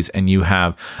skis and you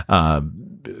have,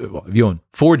 if you own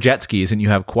 4 jet skis and you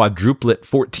have quadruplet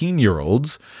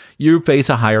 14-year-olds, you face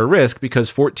a higher risk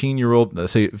because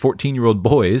 14-year-old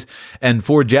boys and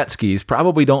 4 jet skis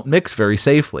probably don't mix very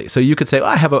safely. So you could say,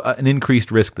 I have an increased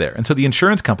risk there. And so the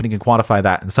insurance company can quantify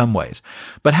that in some ways.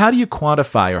 But how do you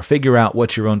quantify or figure out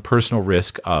what your own personal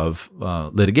risk of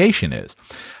litigation is?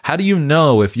 How do you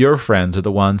know if your friends are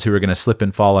the ones who are going to slip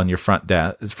and fall on your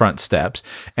front steps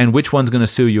and which one's going to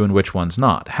sue you and which one's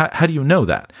not? How do you know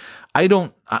that?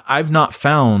 I've not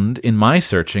found in my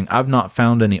searching, I've not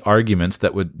found any arguments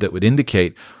that would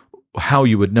indicate how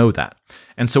you would know that.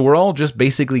 And so we're all just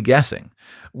basically guessing.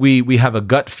 We have a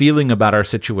gut feeling about our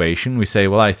situation. We say,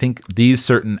 well, I think these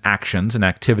certain actions and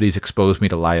activities expose me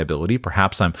to liability.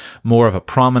 Perhaps I'm more of a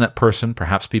prominent person.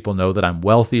 Perhaps people know that I'm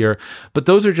wealthier. But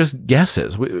those are just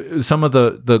guesses. Some of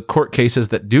the court cases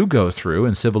that do go through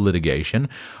in civil litigation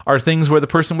are things where the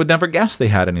person would never guess they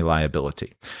had any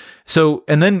liability. So,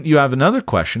 and then you have another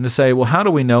question to say, well, how do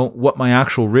we know what my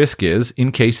actual risk is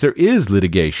in case there is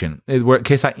litigation, in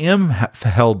case I am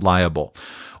held liable?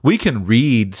 We can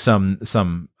read some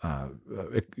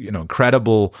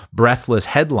incredible, breathless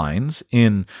headlines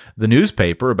in the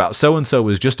newspaper about so-and-so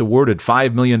was just awarded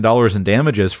 $5 million in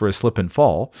damages for a slip and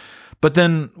fall. But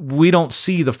then we don't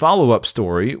see the follow-up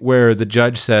story where the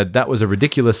judge said that was a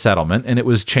ridiculous settlement and it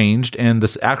was changed and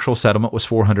this actual settlement was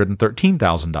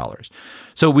 $413,000.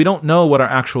 So we don't know what our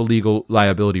actual legal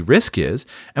liability risk is,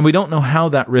 and we don't know how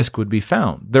that risk would be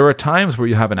found. There are times where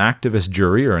you have an activist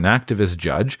jury or an activist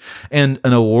judge, and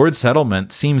an award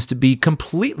settlement seems to be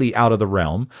completely out of the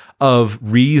realm of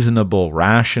reasonable,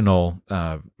 rational,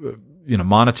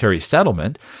 monetary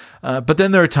settlement. But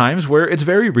then there are times where it's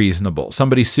very reasonable.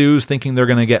 Somebody sues thinking they're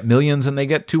going to get millions and they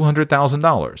get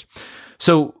 $200,000.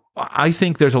 So I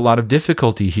think there's a lot of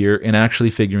difficulty here in actually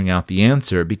figuring out the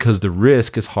answer because the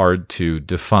risk is hard to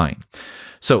define.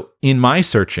 So in my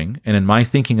searching and in my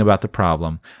thinking about the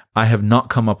problem, I have not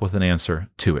come up with an answer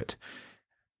to it.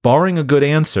 Barring a good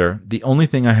answer, the only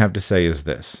thing I have to say is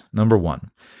this. Number one,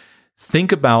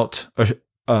 think about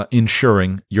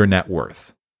insuring your net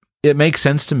worth. It makes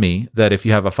sense to me that if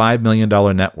you have a $5 million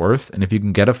net worth and if you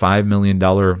can get a $5 million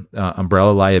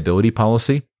umbrella liability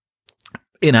policy,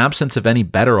 in absence of any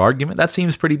better argument, that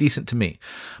seems pretty decent to me.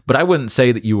 But I wouldn't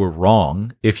say that you were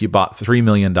wrong if you bought $3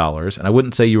 million, and I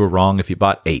wouldn't say you were wrong if you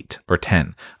bought 8 or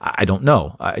 10. I don't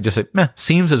know. I just say,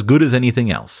 seems as good as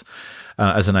anything else.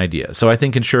 As an idea. So I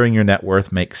think insuring your net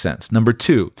worth makes sense. Number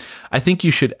two, I think you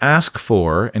should ask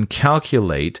for and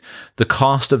calculate the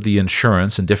cost of the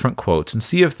insurance in different quotes and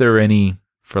see if there are any,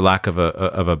 for lack of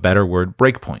a better word,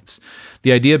 breakpoints.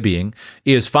 The idea being,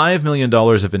 is $5 million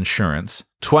of insurance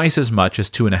twice as much as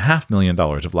 $2.5 million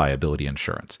of liability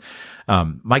insurance?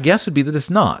 My guess would be that it's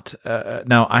not.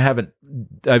 Now,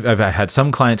 I've had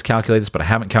some clients calculate this, but I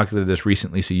haven't calculated this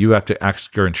recently, so you have to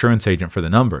ask your insurance agent for the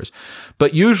numbers.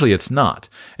 But usually it's not.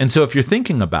 And so if you're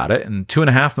thinking about it, and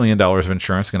 $2.5 million of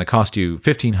insurance is going to cost you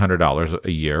 $1,500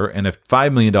 a year, and if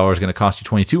 $5 million is going to cost you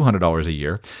 $2,200 a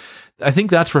year, I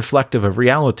think that's reflective of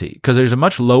reality because there's a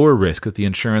much lower risk that the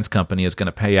insurance company is going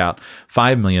to pay out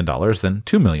 $5 million than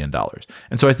 $2 million.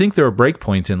 And so I think there are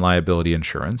breakpoints in liability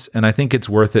insurance, and I think it's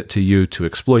worth it to you to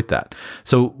exploit that.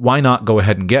 So why not go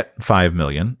ahead and get $5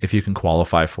 million if you can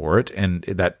qualify for it and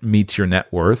that meets your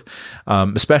net worth,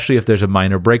 especially if there's a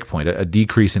minor breakpoint, a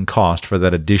decrease in cost for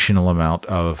that additional amount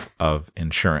of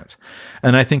insurance.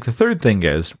 And I think the third thing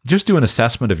is just do an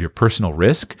assessment of your personal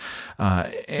risk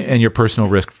and your personal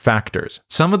risk factors.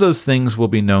 Some of those things will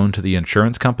be known to the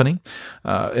insurance company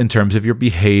in terms of your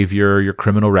behavior, your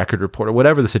criminal record report, or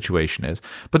whatever the situation is.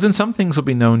 But then some things will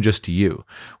be known just to you,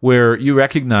 where you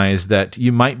recognize that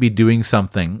you might be doing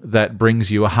something that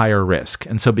brings you a higher risk.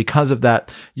 And so because of that,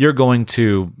 you're going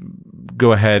to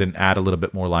go ahead and add a little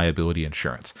bit more liability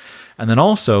insurance. And then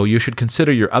also, you should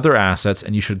consider your other assets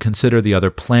and you should consider the other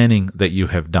planning that you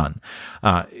have done.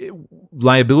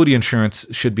 Liability insurance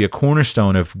should be a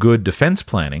cornerstone of good defense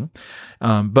planning,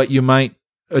 but you might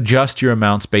adjust your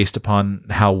amounts based upon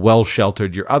how well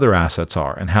sheltered your other assets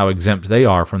are and how exempt they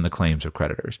are from the claims of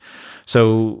creditors.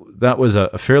 So that was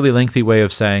a fairly lengthy way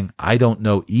of saying, I don't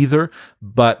know either,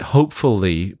 but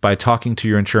hopefully by talking to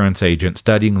your insurance agent,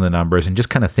 studying the numbers, and just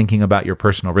kind of thinking about your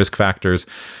personal risk factors,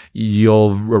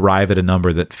 you'll arrive at a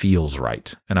number that feels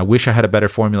right. And I wish I had a better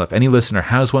formula. If any listener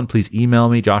has one, please email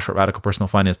me,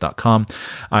 josh@radicalpersonalfinance.com.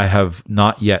 I have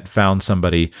not yet found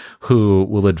somebody who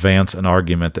will advance an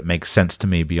argument that makes sense to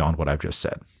me beyond what I've just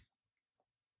said.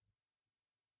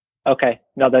 Okay.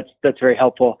 No, that's very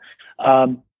helpful.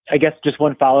 I guess just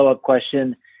one follow-up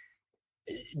question.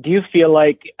 Do you feel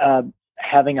like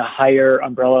having a higher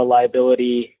umbrella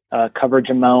liability coverage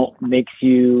amount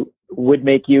would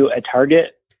make you a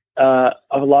target of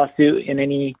a lawsuit in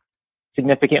any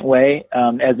significant way?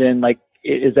 As in, like,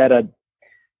 is that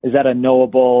a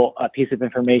knowable piece of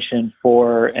information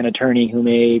for an attorney who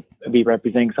may be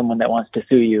representing someone that wants to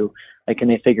sue you? Like, can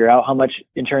they figure out how much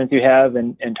insurance you have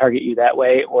and target you that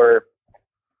way? Or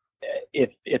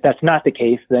if that's not the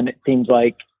case, then it seems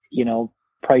like,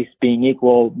 price being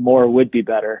equal, more would be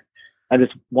better. I'm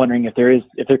just wondering if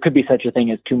there could be such a thing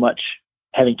as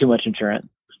having too much insurance.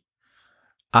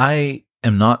 I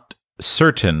am not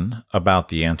certain about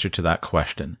the answer to that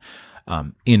question.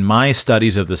 In my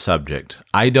studies of the subject,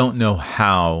 I don't know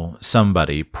how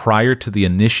somebody, prior to the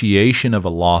initiation of a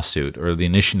lawsuit or the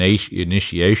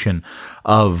initiation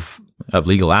of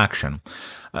legal action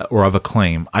or of a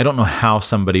claim, I don't know how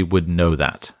somebody would know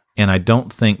that. And I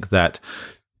don't think that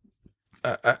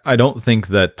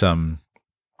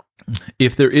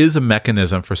if there is a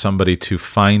mechanism for somebody to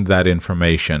find that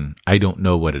information, I don't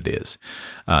know what it is.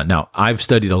 Now, I've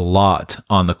studied a lot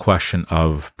on the question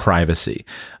of privacy.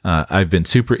 I've been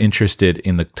super interested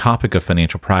in the topic of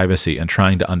financial privacy and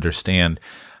trying to understand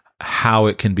how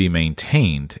it can be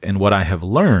maintained. And what I have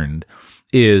learned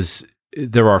is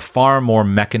there are far more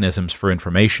mechanisms for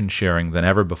information sharing than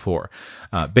ever before.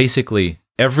 Basically,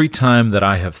 every time that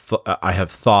I have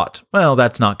thought, well,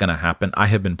 that's not going to happen, I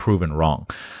have been proven wrong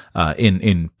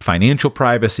in financial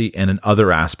privacy and in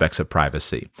other aspects of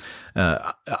privacy.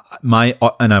 And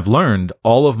I've learned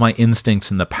all of my instincts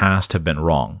in the past have been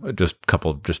wrong. Just a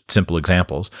couple of simple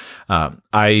examples.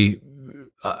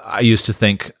 I used to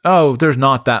think, there's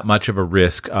not that much of a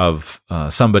risk of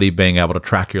somebody being able to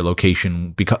track your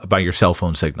location by your cell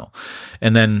phone signal.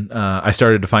 And then I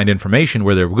started to find information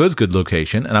where there was good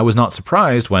location, and I was not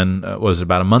surprised when, it was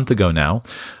about a month ago now,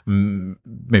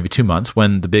 maybe 2 months,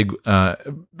 when the big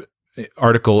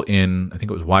article in, I think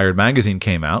it was Wired magazine,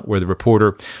 came out, where the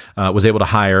reporter was able to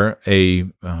hire a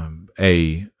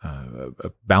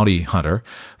bounty hunter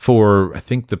for, I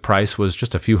think the price was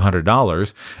just a few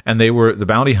 $100s, and the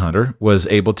bounty hunter was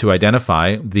able to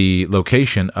identify the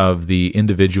location of the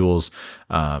individual's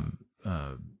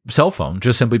cell phone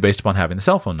just simply based upon having the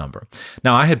cell phone number.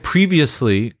 Now, I had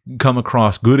previously come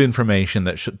across good information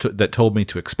that told me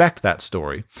to expect that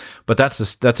story, but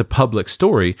that's a public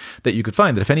story that you could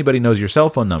find, that if anybody knows your cell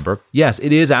phone number, yes,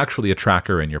 it is actually a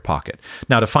tracker in your pocket.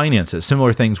 Now, to finances,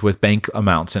 similar things with bank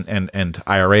amounts and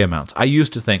IRA amounts. I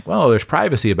used to think, well, there's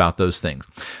privacy about those things.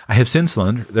 I have since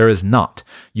learned there is not.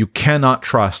 You cannot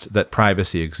trust that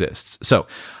privacy exists. So,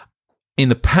 in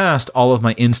the past, all of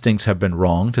my instincts have been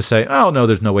wrong to say, oh, no,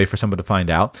 there's no way for someone to find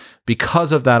out.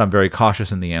 Because of that, I'm very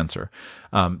cautious in the answer.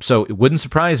 So it wouldn't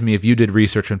surprise me if you did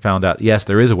research and found out, yes,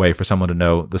 there is a way for someone to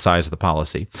know the size of the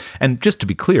policy. And just to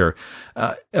be clear,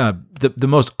 the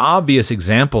most obvious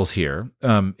examples here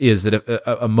is that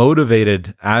a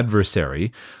motivated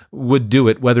adversary would do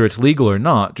it, whether it's legal or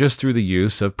not, just through the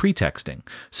use of pretexting.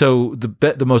 So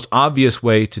the most obvious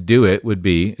way to do it would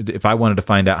be, if I wanted to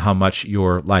find out how much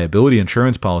your liability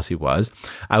insurance policy was,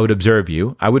 I would observe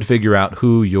you. I would figure out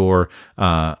who your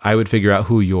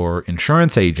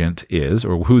insurance agent is,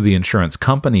 or who the insurance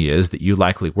company is that you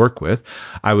likely work with.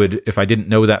 If I didn't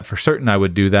know that for certain, I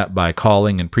would do that by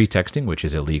calling and pretexting, which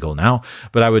is illegal now,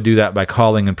 but I would do that by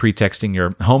calling and pretexting your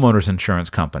homeowner's insurance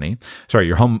company,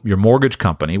 your mortgage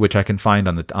company, which I can find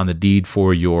on the deed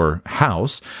for your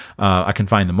house. I can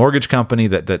find the mortgage company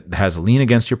that has a lien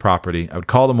against your property. I would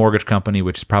call the mortgage company,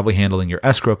 which is probably handling your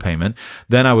escrow payment.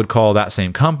 Then I would call that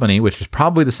same company, which is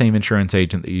probably the same insurance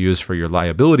agent that you use for your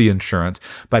liability insurance.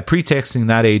 By pretexting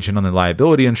that agent on the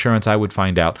liability insurance, I would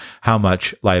find out how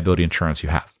much liability insurance you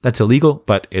have. That's illegal,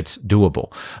 but it's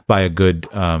doable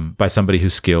by somebody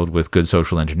who's skilled with good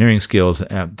social engineering skills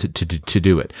to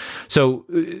do it. So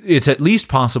it's at least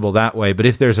possible that way. But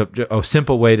if there's a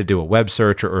simple way to do a web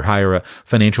search or hire a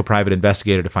financial private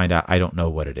investigator to find out, I don't know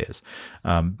what it is.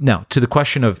 Now, to the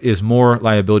question of, is more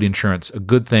liability insurance a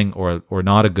good thing or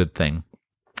not a good thing?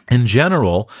 In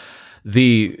general,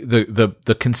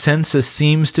 the consensus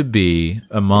seems to be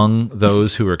among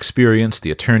those who are experienced, the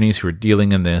attorneys who are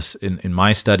dealing in this, in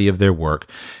my study of their work,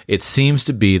 it seems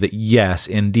to be that yes,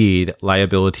 indeed,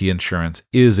 liability insurance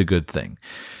is a good thing.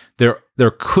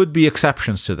 There could be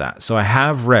exceptions to that. So I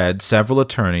have read several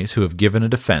attorneys who have given a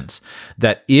defense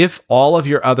that if all of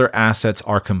your other assets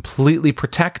are completely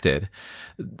protected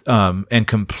and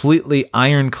completely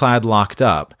ironclad locked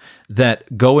up,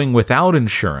 that going without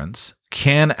insurance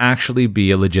can actually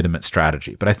be a legitimate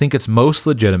strategy. But I think it's most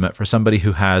legitimate for somebody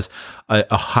who has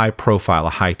a high profile,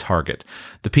 a high target.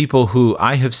 The people who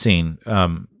I have seen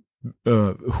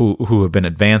who have been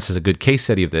advanced as a good case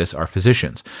study of this are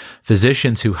physicians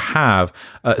who have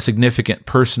a significant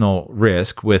personal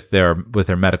risk with their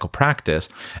medical practice,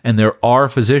 and there are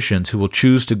physicians who will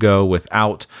choose to go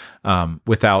without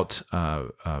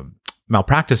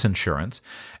malpractice insurance,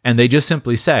 and they just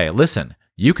simply say, listen,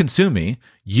 you can sue me,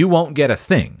 you won't get a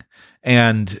thing.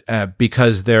 And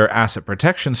because their asset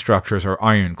protection structures are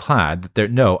ironclad,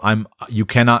 that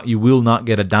you will not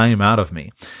get a dime out of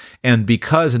me. And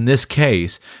because in this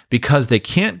case, because they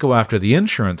can't go after the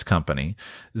insurance company,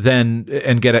 then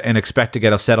and expect to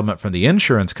get a settlement from the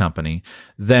insurance company,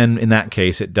 then in that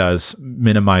case it does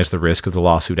minimize the risk of the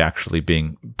lawsuit actually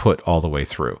being put all the way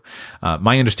through.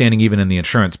 My understanding, even in the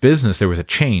insurance business, there was a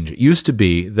change. It used to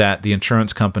be that the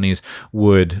insurance companies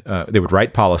would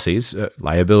write policies,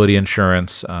 liability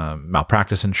insurance,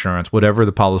 malpractice insurance, whatever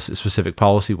the specific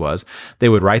policy was. They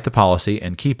would write the policy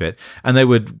and keep it, and they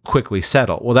would quickly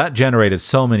settle. Well, that generated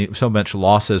so much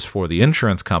losses for the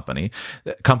insurance companies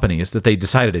that they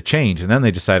decided to change, and then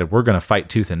they decided we're going to fight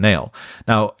tooth and nail.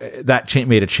 Now that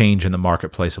made a change in the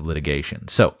marketplace of litigation.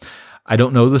 So I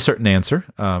don't know the certain answer,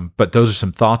 but those are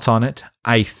some thoughts on it.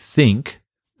 I think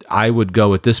I would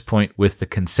go at this point with the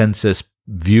consensus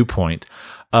viewpoint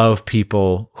of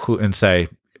people and say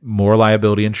more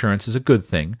liability insurance is a good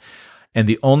thing. And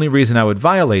the only reason I would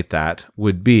violate that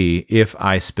would be if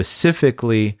I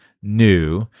specifically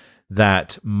knew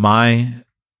that my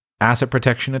asset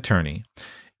protection attorney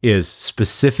is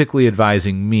specifically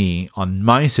advising me on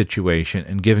my situation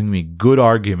and giving me good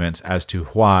arguments as to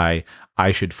why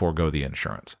I should forego the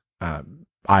insurance.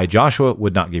 I, Joshua,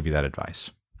 would not give you that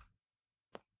advice.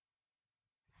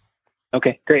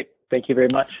 Okay, great. Thank you very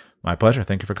much. My pleasure.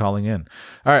 Thank you for calling in.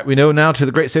 All right, we know now to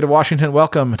the great state of Washington.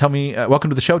 Welcome. Welcome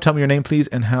to the show. Tell me your name, please,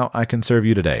 and how I can serve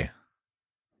you today.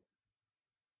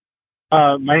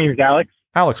 My name is Alex.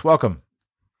 Alex, welcome.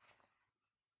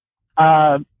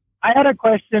 I had a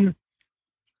question.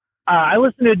 I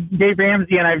listened to Dave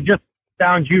Ramsey, and I've just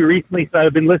found you recently, so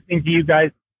I've been listening to you guys.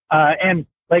 And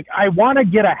I want to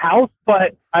get a house,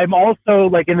 but I'm also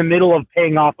in the middle of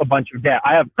paying off a bunch of debt.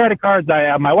 I have credit cards. I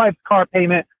have my wife's car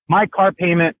payment, my car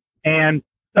payment. And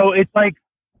so it's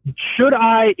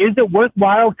is it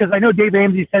worthwhile? Because I know Dave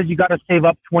Ramsey says you got to save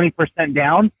up 20%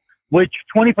 down, which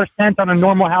 20% on a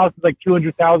normal house is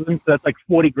 $200,000. So that's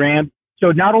 $40,000.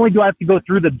 So not only do I have to go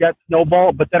through the debt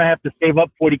snowball, but then I have to save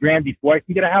up $40,000 before I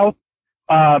can get a house.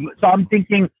 So I'm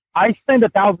thinking I spend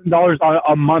 $1,000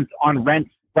 a month on rent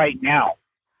right now.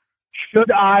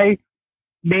 Should I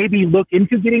maybe look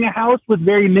into getting a house with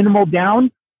very minimal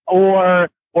down, or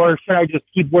should I just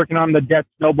keep working on the debt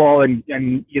snowball and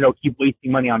keep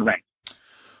wasting money on rent?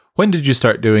 When did you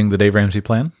start doing the Dave Ramsey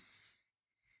plan?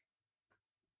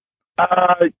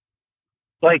 I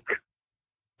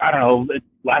don't know,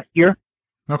 last year.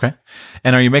 Okay.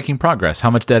 And are you making progress? How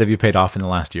much debt have you paid off in the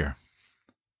last year?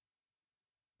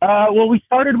 Well, we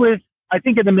started with, I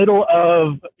think in the middle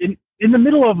of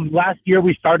last year,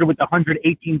 we started with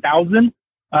 118,000.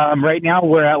 Right now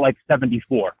we're at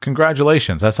 74.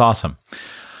 Congratulations. That's awesome.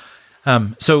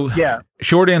 Yeah.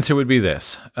 Short answer would be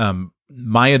this.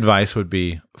 My advice would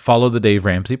be follow the Dave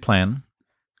Ramsey plan,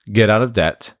 get out of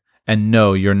debt, and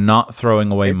no, you're not throwing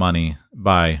away money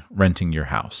by renting your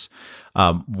house.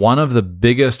 One of the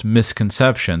biggest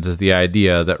misconceptions is the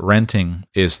idea that renting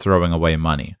is throwing away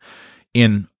money.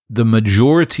 In the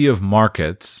majority of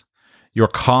markets, your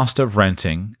cost of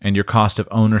renting and your cost of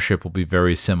ownership will be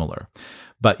very similar.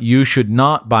 But you should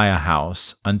not buy a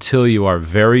house until you are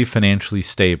very financially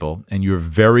stable and you're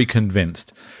very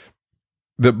convinced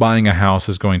that buying a house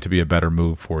is going to be a better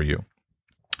move for you.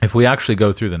 If we actually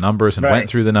go through the numbers and went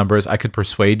through the numbers, I could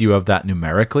persuade you of that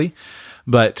numerically.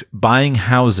 But buying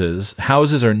houses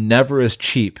are never as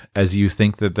cheap as you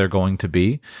think that they're going to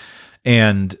be.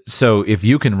 And so if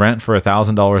you can rent for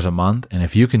 $1,000 a month, and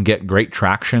if you can get great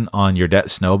traction on your debt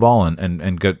snowball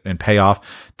and pay off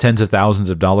tens of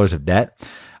thousands of dollars of debt,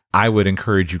 I would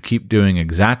encourage you keep doing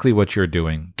exactly what you're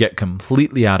doing. Get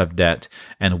completely out of debt.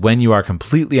 And when you are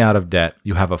completely out of debt,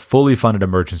 you have a fully funded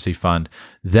emergency fund.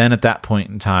 Then at that point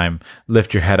in time,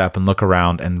 lift your head up and look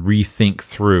around and rethink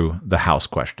through the house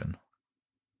question.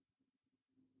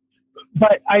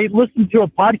 But I listened to a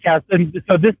podcast, and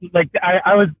so this is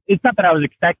I was. It's not that I was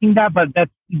expecting that, but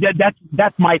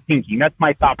that's my thinking. That's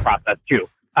my thought process too.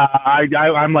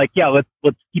 I'm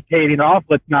let's keep paying it off.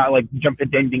 Let's not jump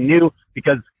into anything new,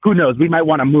 because who knows, we might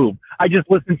want to move. I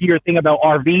just listened to your thing about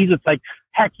RVs. It's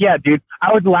heck yeah, dude.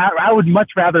 I would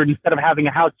much rather, instead of having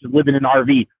a house, just live in an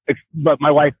RV. But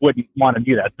my wife wouldn't want to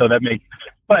do that, so that makes.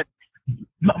 But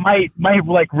my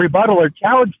like rebuttal or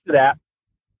challenge to that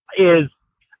is,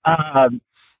 crap,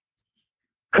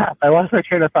 I lost my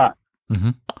train of thought.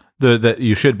 Mm-hmm. That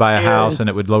you should buy a house and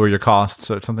it would lower your costs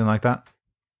or something like that.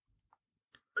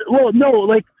 Well, no,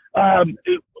 like,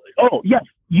 oh yes,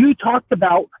 you talked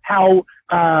about how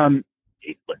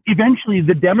eventually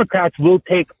the Democrats will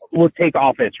take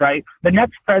office, right? The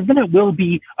next president will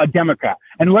be a Democrat,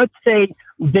 and let's say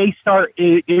they start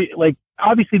like.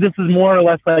 Obviously, this is more or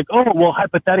less like, oh, well,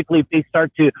 hypothetically, if they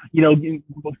start to,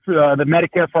 the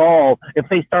Medicare for all, if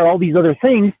they start all these other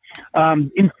things,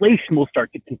 inflation will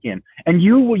start to kick in. And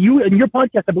you in your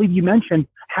podcast, I believe you mentioned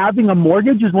having a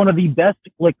mortgage is one of the best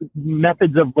like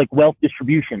methods of like wealth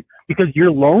distribution, because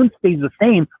your loan stays the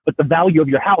same, but the value of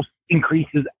your house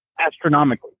increases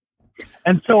astronomically.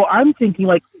 And so I'm thinking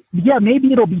like, yeah,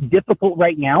 maybe it'll be difficult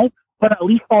right now, but at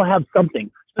least I'll have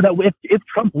something. So that if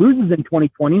Trump loses in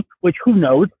 2020, which who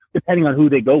knows, depending on who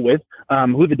they go with,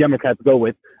 who the Democrats go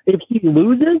with, if he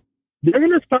loses, they're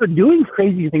going to start doing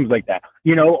crazy things like that.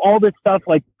 All this stuff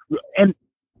like, and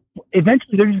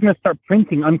eventually they're just going to start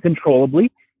printing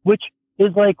uncontrollably, which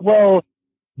is like, well,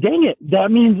 dang it, that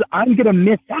means I'm going to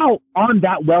miss out on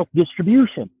that wealth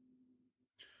distribution.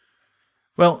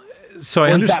 Well, so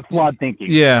I understand that flawed thinking.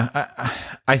 Yeah,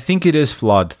 I think it is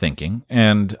flawed thinking,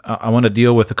 and I want to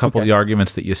deal with a couple of the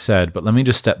arguments that you said. But let me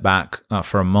just step back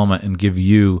for a moment and give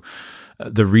you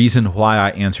the reason why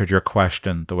I answered your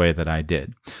question the way that I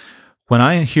did. When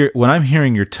I'm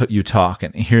hearing you talk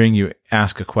and hearing you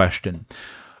ask a question,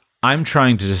 I'm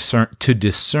trying to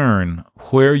discern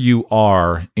where you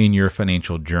are in your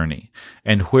financial journey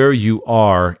and where you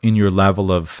are in your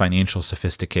level of financial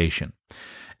sophistication.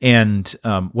 And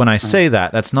when I say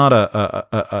that, that's not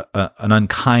an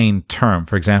unkind term.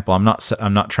 For example, I'm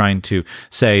not trying to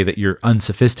say that you're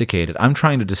unsophisticated. I'm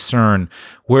trying to discern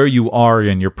where you are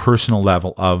in your personal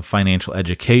level of financial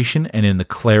education and in the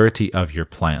clarity of your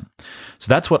plan. So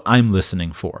that's what I'm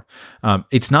listening for.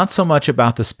 It's not so much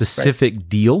about the specific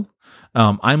deal.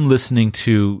 I'm listening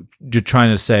to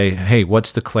trying to say, hey,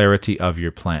 what's the clarity of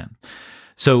your plan?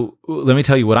 So let me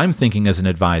tell you what I'm thinking as an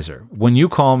advisor. When you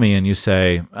call me and you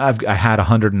say, I had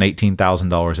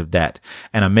 $118,000 of debt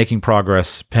and I'm making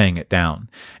progress paying it down.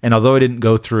 And although I didn't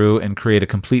go through and create a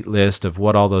complete list of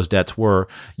what all those debts were,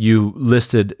 you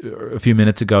listed a few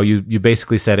minutes ago, you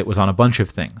basically said it was on a bunch of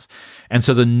things. And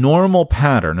so the normal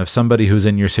pattern of somebody who's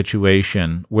in your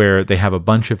situation where they have a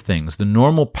bunch of things, the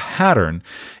normal pattern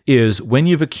is when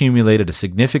you've accumulated a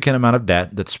significant amount of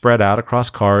debt that's spread out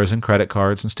across cars and credit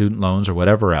cards and student loans or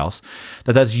whatever else,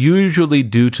 that's usually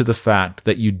due to the fact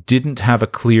that you didn't have a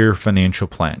clear financial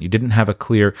plan. You didn't have a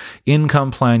clear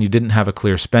income plan. You didn't have a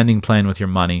clear spending plan with your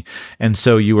money. And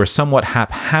so you were somewhat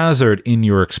haphazard in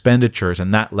your expenditures,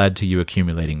 and that led to you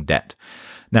accumulating debt.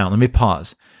 Now, let me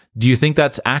pause. Do you think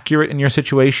that's accurate in your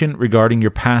situation regarding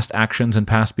your past actions and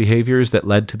past behaviors that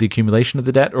led to the accumulation of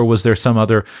the debt, or was there some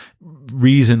other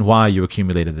reason why you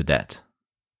accumulated the debt?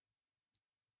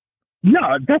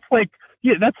 No, that's like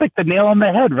the nail on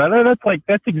the head, brother.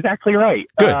 That's exactly right.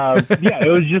 Good. Yeah, it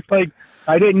was just like,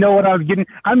 I didn't know what I was getting.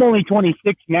 I'm only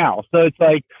 26 now. So it's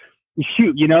like,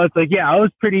 shoot, it's like, yeah, I was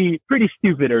pretty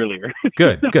stupid earlier.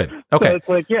 Good. Okay. So it's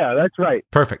like, yeah, that's right.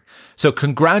 Perfect. So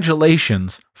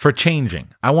congratulations for changing.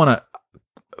 I want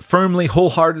to firmly,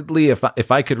 wholeheartedly,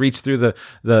 if I could reach through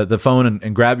the phone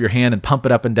and grab your hand and pump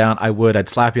it up and down, I would. I'd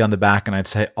slap you on the back and I'd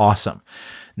say, awesome.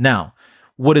 Now,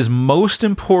 what is most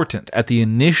important at the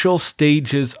initial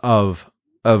stages of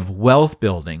wealth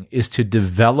building is to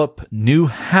develop new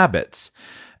habits,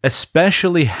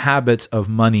 especially habits of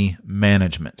money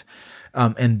management.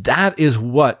 And that is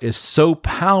what is so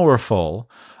powerful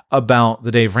about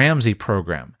the Dave Ramsey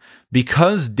program.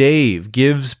 Because Dave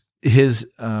gives his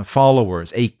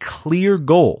followers a clear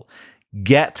goal,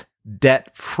 get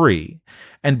debt free.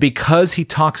 And because he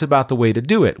talks about the way to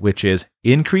do it, which is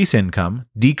increase income,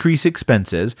 decrease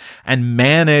expenses, and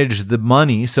manage the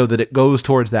money so that it goes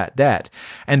towards that debt.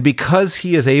 And because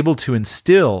he is able to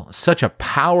instill such a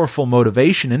powerful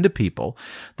motivation into people,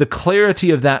 the clarity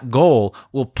of that goal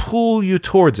will pull you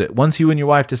towards it. Once you and your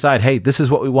wife decide, hey, this is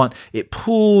what we want, it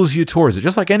pulls you towards it.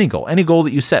 Just like any goal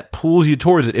that you set pulls you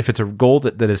towards it if it's a goal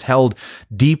that is held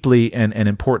deeply and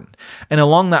important. And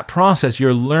along that process,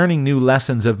 you're learning new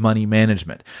lessons of money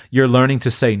management. You're learning to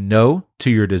say no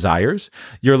to your desires.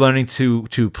 You're learning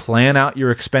to plan out your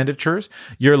expenditures.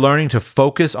 You're learning to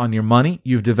focus on your money.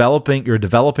 You're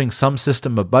developing some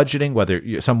system of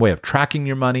budgeting, some way of tracking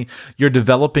your money. You're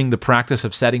developing the practice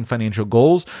of setting financial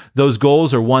goals. Those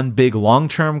goals are one big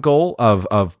long-term goal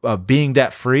of being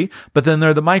debt-free, but then there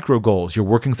are the micro goals. You're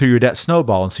working through your debt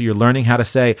snowball, and so you're learning how to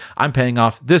say, I'm paying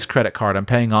off this credit card, I'm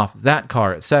paying off that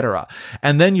car, etc.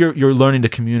 And then you're learning to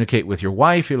communicate with your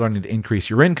wife. You're learning to increase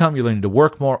your income. You're learning to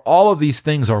work more. All of these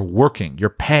things are working. You're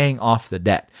paying off the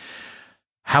debt.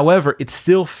 However, it's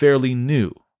still fairly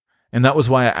new. And that was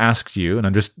why I asked you, and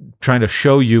I'm just trying to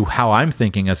show you how I'm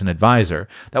thinking as an advisor.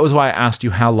 That was why I asked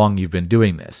you how long you've been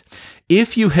doing this.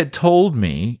 If you had told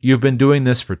me you've been doing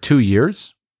this for 2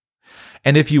 years,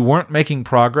 and if you weren't making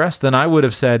progress, then I would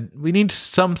have said, we need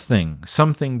something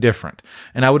different.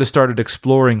 And I would have started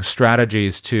exploring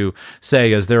strategies to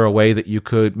say, is there a way that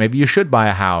maybe you should buy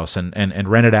a house and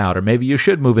rent it out, or maybe you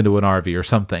should move into an RV or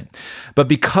something. But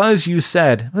because you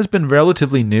said it's been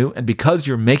relatively new, and because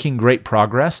you're making great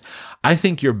progress, I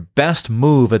think your best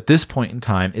move at this point in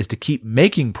time is to keep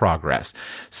making progress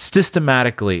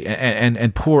systematically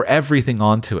and pour everything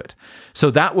onto it. So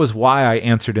that was why I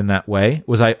answered in that way.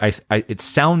 It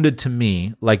sounded to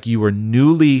me like you were a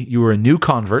new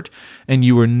convert, and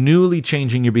you were newly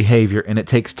changing your behavior, and it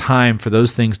takes time for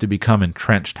those things to become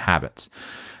entrenched habits.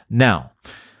 Now,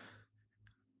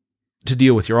 to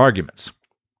deal with your arguments.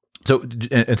 So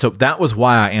that was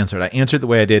why I answered. I answered the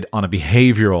way I did on a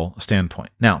behavioral standpoint.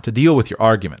 Now, to deal with your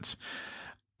arguments,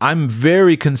 I'm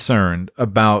very concerned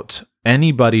about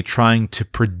anybody trying to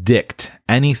predict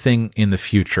anything in the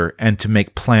future and to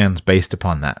make plans based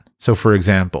upon that. So, for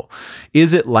example,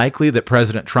 is it likely that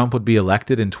President Trump would be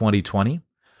elected in 2020?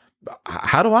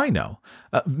 How do I know?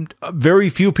 Very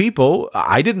few people.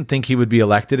 I didn't think he would be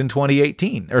elected in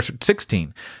 2018 or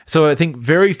 16. So I think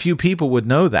very few people would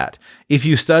know that. If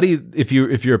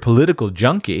you're a political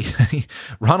junkie,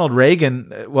 Ronald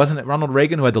Reagan, wasn't it Ronald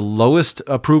Reagan who had the lowest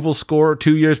approval score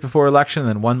 2 years before election and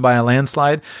then won by a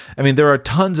landslide? I mean, there are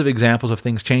tons of examples of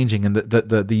things changing, and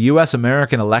the U.S.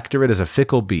 American electorate is a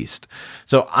fickle beast.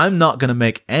 So I'm not going to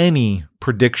make any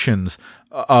predictions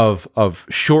of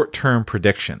short-term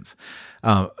predictions.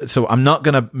 So I'm not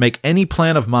going to make any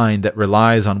plan of mine that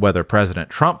relies on whether President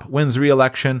Trump wins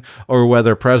re-election or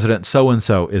whether President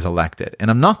so-and-so is elected. And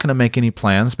I'm not going to make any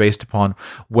plans based upon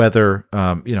whether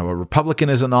a Republican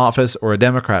is in office or a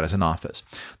Democrat is in office.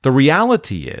 The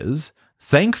reality is,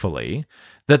 thankfully,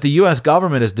 that the U.S.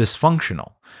 government is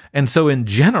dysfunctional. And so in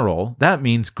general, that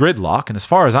means gridlock. And as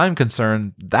far as I'm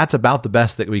concerned, that's about the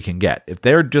best that we can get. If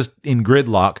they're just in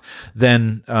gridlock,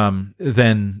 then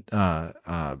nothing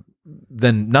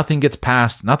gets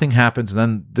passed, nothing happens,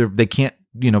 and then they can't,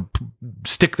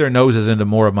 stick their noses into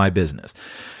more of my business.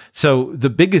 So the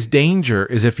biggest danger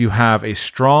is if you have a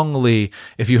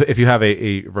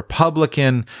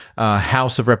Republican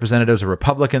House of Representatives, a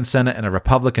Republican Senate, and a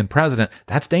Republican president.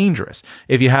 That's dangerous.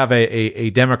 If you have a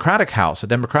Democratic House, a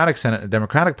Democratic Senate, a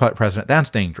Democratic president, that's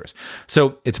dangerous.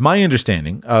 So it's my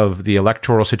understanding of the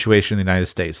electoral situation in the United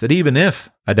States that even if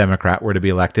a Democrat were to be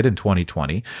elected in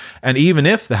 2020, and even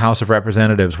if the House of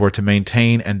Representatives were to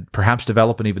maintain and perhaps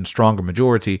develop an even stronger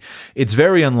majority, it's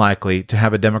very unlikely to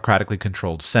have a democratically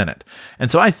controlled Senate. And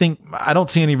so I don't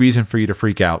see any reason for you to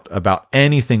freak out about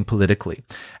anything politically.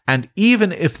 And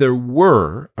even if there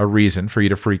were a reason for you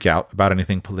to freak out about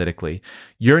anything politically,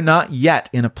 you're not yet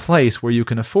in a place where you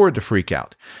can afford to freak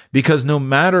out. Because no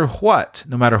matter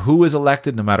who is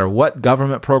elected, no matter what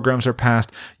government programs are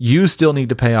passed, you still need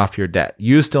to pay off your debt.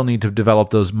 You still need to develop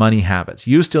those money habits.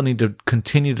 You still need to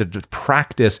continue to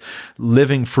practice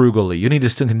living frugally. You need to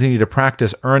still continue to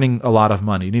practice earning a lot of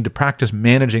money. You need to practice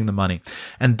managing the money.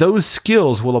 And those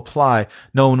skills will apply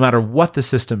no matter what the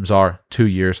systems are 2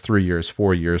 years, 3 years,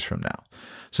 4 years from now.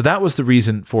 So that was the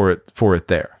reason for it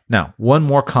there. Now, one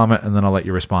more comment and then I'll let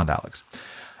you respond, Alex.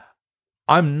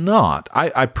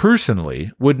 I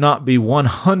personally would not be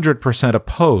 100%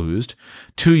 opposed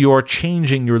to your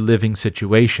changing your living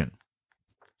situation.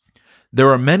 There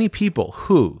are many people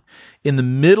who, in the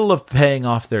middle of paying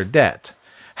off their debt,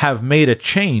 have made a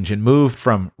change and moved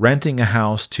from renting a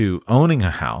house to owning a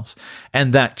house,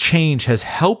 and that change has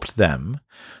helped them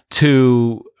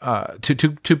to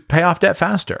pay off debt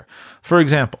faster. For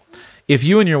example, if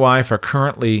you and your wife are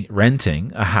currently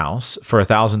renting a house for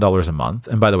 $1,000 a month,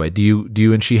 and by the way, do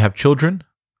you and she have children?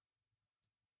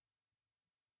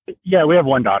 Yeah, we have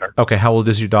one daughter. Okay, how old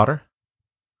is your daughter?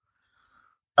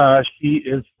 She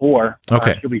is 4.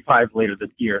 Okay. She'll be 5 later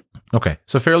this year. Okay,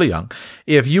 so fairly young.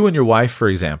 If you and your wife, for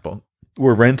example,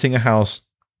 were renting a house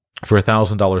for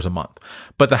 $1,000 a month,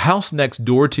 but the house next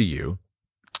door to you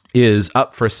is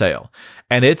up for sale,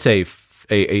 and it's it's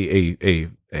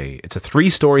a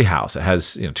 3-story house. It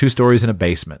has 2 stories and a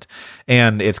basement,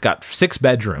 and it's got 6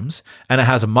 bedrooms, and it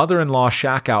has a mother-in-law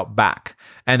shack out back,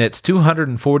 and it's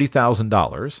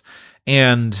 $240,000.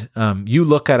 And you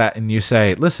look at it and you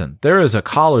say, listen, there is a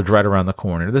college right around the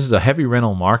corner. This is a heavy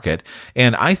rental market.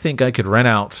 And I think I could rent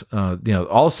out,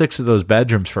 all 6 of those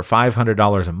bedrooms for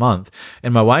 $500 a month.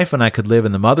 And my wife and I could live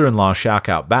in the mother-in-law shack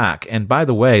out back. And by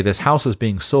the way, this house is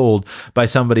being sold by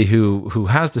somebody who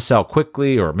has to sell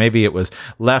quickly, or maybe it was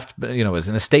left, as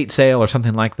an estate sale or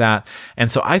something like that.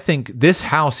 And so I think this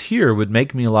house here would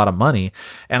make me a lot of money,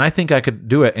 and I think I could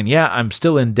do it. And yeah, I'm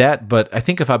still in debt, but I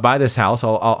think if I buy this house,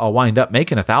 I'll wind up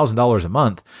making $1,000 a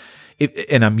month.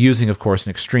 And I'm using, of course, an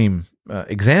extreme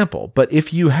example, but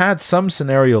if you had some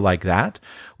scenario like that,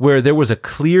 where there was a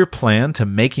clear plan to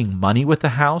making money with the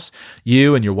house,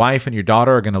 you and your wife and your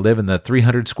daughter are going to live in the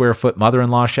 300 square foot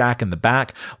mother-in-law shack in the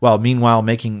back, while meanwhile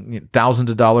making thousands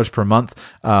of dollars per month,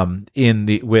 thousands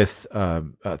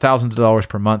of dollars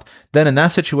per month, then in that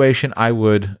situation, I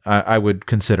would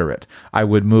consider it. I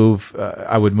would move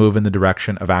in the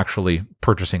direction of actually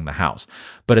purchasing the house.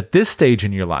 But at this stage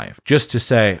in your life, just to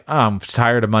say, I'm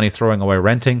tired of money throwing away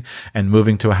renting and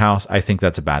moving to a house, I think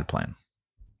that's a bad plan.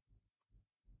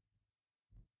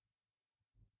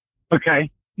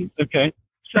 Okay.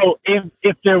 So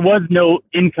if there was no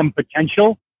income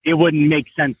potential, it wouldn't make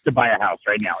sense to buy a house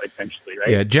right now, essentially, right?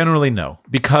 Yeah, generally no.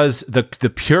 Because the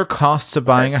pure costs of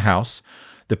buying a house,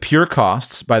 the pure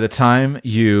costs, by the time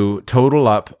you total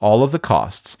up all of the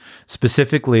costs,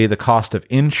 specifically the cost of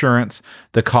insurance,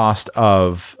 the cost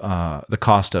of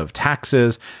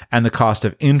taxes, and the cost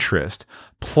of interest,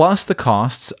 plus the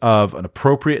costs of an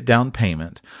appropriate down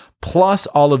payment, plus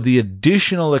all of the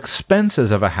additional expenses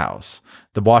of a house.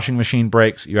 The washing machine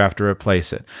breaks, you have to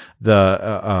replace it.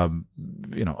 All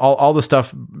the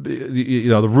stuff,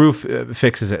 the roof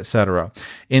fixes, etc.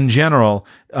 In general,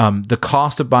 the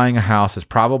cost of buying a house is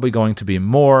probably going to be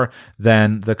more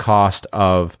than the cost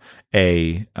of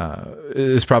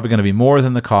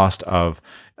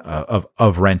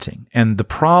renting. And the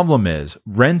problem is,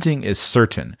 renting is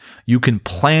certain. You can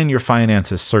plan your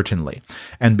finances certainly.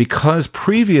 And because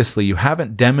previously you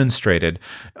haven't demonstrated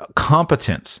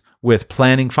competence with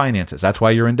planning finances, that's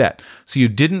why you're in debt. So you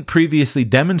didn't previously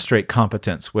demonstrate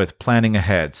competence with planning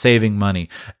ahead, saving money,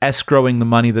 escrowing the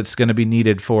money that's going to be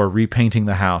needed for repainting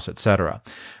the house, etc.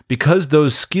 Because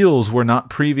those skills were not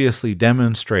previously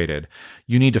demonstrated,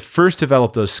 you need to first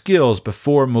develop those skills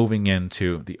before moving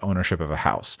into the ownership of a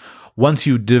house. Once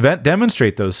you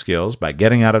demonstrate those skills by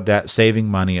getting out of debt, saving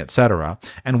money, etc.,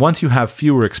 and once you have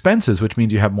fewer expenses, which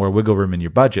means you have more wiggle room in your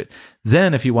budget,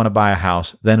 then if you want to buy a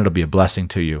house, then it'll be a blessing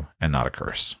to you and not a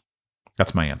curse.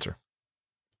 That's my answer.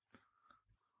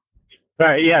 All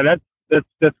right, yeah,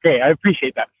 that's great. I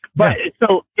appreciate that. But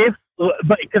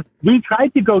because we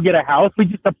tried to go get a house, we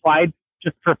just applied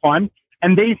just for fun,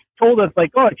 and they told us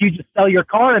if you just sell your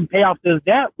car and pay off this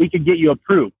debt, we could get you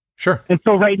approved. Sure. And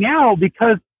so right now,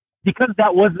 because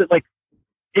that wasn't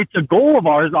it's a goal of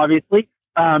ours, obviously,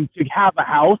 to have a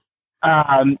house.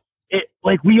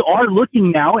 We are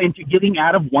looking now into getting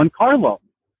out of one car loan.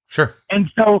 Sure.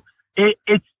 And so maybe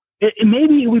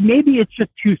it's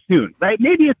just too soon, right?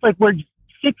 Maybe it's we're 6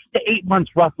 to 8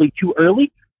 months roughly too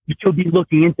early to be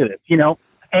looking into this,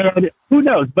 and who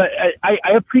knows, but I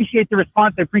appreciate the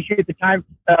response. I appreciate the time.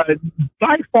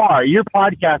 By far, your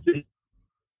podcast is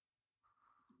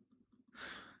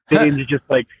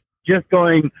just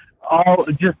going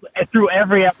just through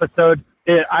every episode.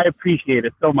 I appreciate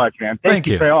it so much, man. Thank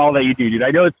you for all that you do, dude.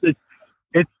 I know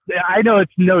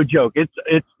it's no joke. It's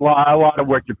a lot of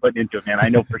work you're putting into it, man. I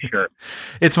know for sure.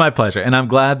 It's my pleasure, and I'm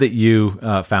glad that you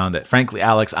found it. Frankly,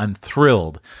 Alex, I'm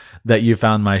thrilled that you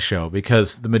found my show,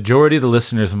 because the majority of the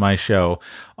listeners of my show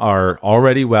are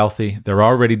already wealthy, they're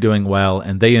already doing well,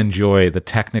 and they enjoy the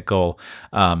technical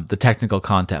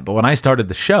content. But when I started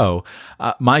the show,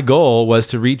 my goal was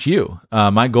to reach you.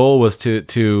 My goal was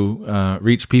to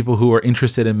reach people who are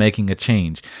interested in making a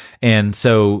change. And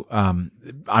so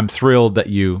I'm thrilled that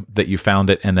you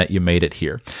found it and that you made it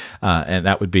here. And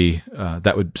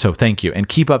so thank you, and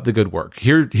keep up the good work.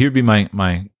 Here'd be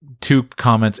my 2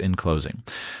 comments in closing.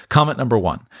 Comment number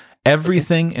 1,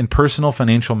 everything in personal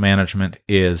financial management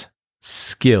is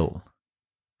skill.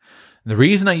 The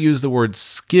reason I use the word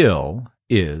skill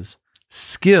is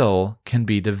skill can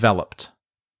be developed.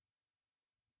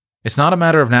 It's not a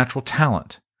matter of natural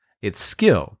talent. It's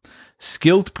skill.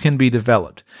 Skill can be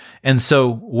developed. And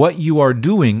so what you are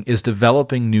doing is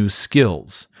developing new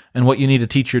skills. And what you need to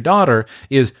teach your daughter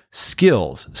is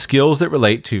skills that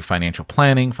relate to financial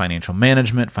planning, financial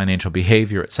management, financial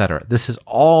behavior, etc. This is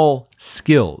all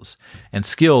skills, and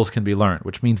skills can be learned,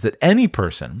 which means that any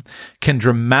person can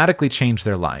dramatically change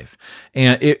their life.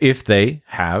 And if they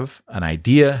have an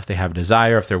idea, if they have a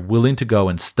desire, if they're willing to go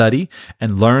and study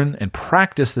and learn and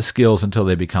practice the skills until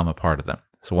they become a part of them.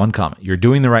 So one comment, you're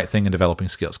doing the right thing in developing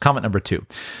skills. Comment number 2,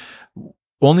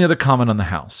 only other comment on the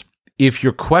house. If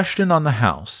your question on the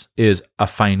house is a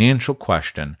financial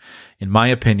question, in my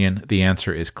opinion, the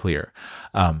answer is clear.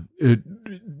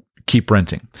 Keep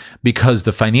renting, because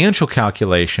the financial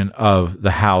calculation of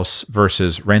the house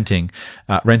versus renting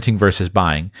versus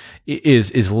buying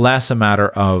is less a matter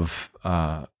of,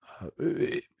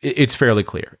 it's fairly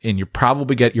clear, and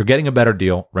you're getting a better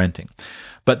deal renting.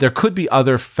 But there could be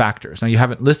other factors. Now, you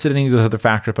haven't listed any of those other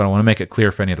factors, but I want to make it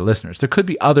clear for any of the listeners. There could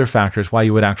be other factors why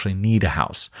you would actually need a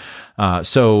house.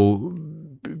 So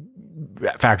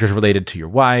factors related to your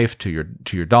wife, to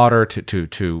your daughter,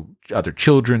 to other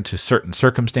children, to certain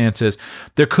circumstances.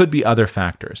 There could be other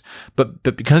factors. But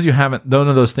because none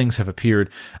of those things have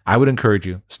appeared, I would encourage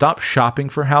you, stop shopping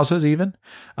for houses even.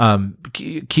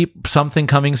 Keep something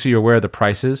coming so you're aware of the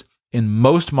prices. In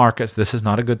most markets, this is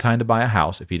not a good time to buy a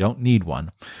house if you don't need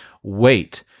one.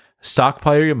 Wait.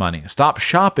 Stockpile your money. Stop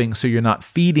shopping so you're not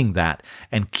feeding that,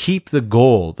 and keep the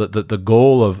goal, the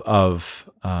goal of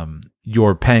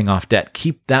your paying off debt.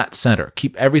 Keep that center.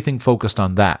 Keep everything focused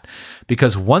on that.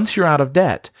 Because once you're out of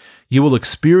debt, you will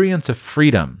experience a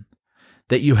freedom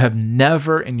that you have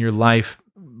never in your life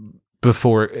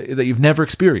before, that you've never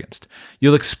experienced.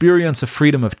 You'll experience a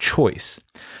freedom of choice.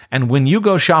 And when you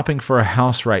go shopping for a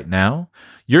house right now,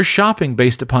 you're shopping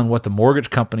based upon what the mortgage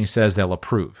company says they'll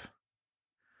approve.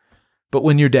 But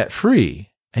when you're debt-free,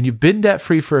 and you've been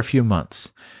debt-free for a few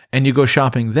months, and you go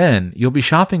shopping then, you'll be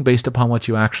shopping based upon what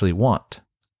you actually want.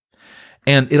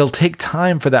 And it'll take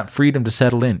time for that freedom to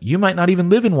settle in. You might not even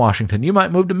live in Washington. You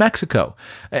might move to Mexico.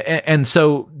 And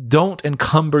so don't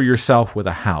encumber yourself with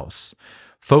a house.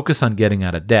 Focus on getting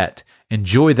out of debt.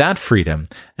 Enjoy that freedom.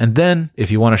 And then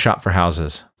if you want to shop for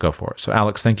houses, go for it. So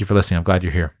Alex, thank you for listening. I'm glad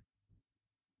you're here.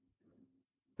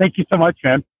 Thank you so much,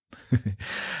 man.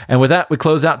 And with that, we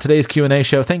close out today's Q&A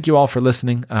show. Thank you all for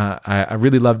listening. I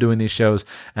really love doing these shows,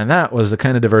 and that was the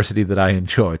kind of diversity that I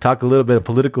enjoy. Talk a little bit of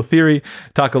political theory,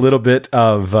 talk a little bit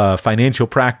of financial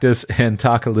practice, and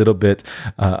talk a little bit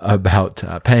about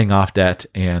paying off debt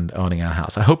and owning a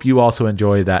house. I hope you also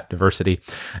enjoy that diversity.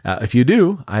 If you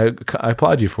do, I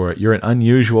applaud you for it. You're an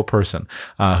unusual person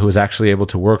who is actually able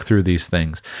to work through these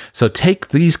things. So take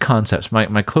these concepts.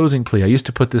 My closing plea, I used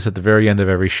to put this at the very end of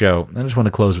every show. I just want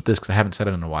to close with this because I haven't said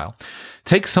it in a while.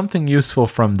 Take something useful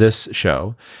from this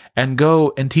show and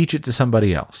go and teach it to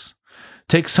somebody else.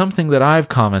 Take something that I've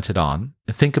commented on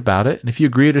and think about it. And if you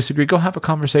agree or disagree, go have a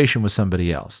conversation with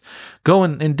somebody else. Go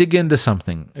and dig into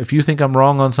something. If you think I'm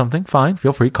wrong on something, fine.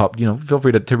 Feel free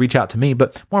to reach out to me.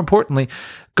 But more importantly,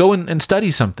 go and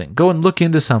study something. Go and look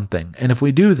into something. And if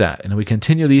we do that and we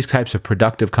continue these types of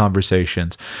productive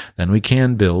conversations, then we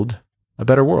can build a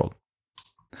better world.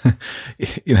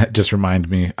 It just reminded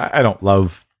me, I don't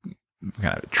love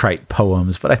kind of trite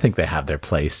poems, but I think they have their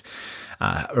place.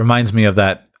 Reminds me of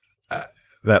that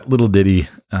little ditty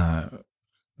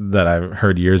that I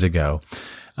heard years ago.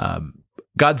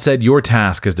 God said, "Your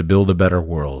task is to build a better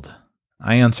world."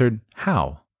 I answered,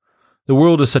 "How? The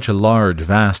world is such a large,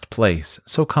 vast place,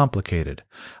 so complicated.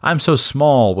 I'm so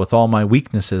small with all my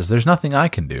weaknesses, there's nothing I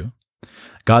can do."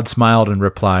 God smiled and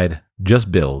replied,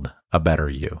 "Just build a better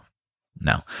you."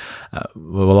 Now,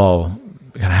 we'll all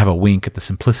kind of have a wink at the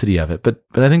simplicity of it, but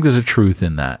I think there's a truth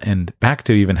in that. And back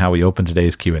to even how we opened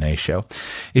today's Q&A show,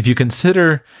 if you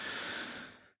consider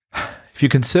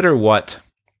what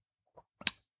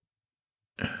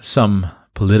some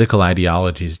political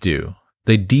ideologies do,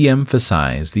 they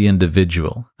de-emphasize the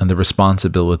individual and the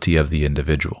responsibility of the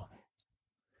individual.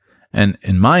 And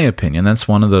in my opinion, that's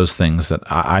one of those things that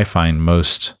I find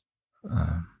most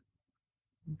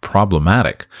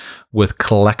problematic with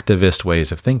collectivist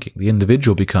ways of thinking. The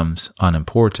individual becomes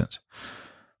unimportant.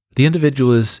 The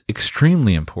individual is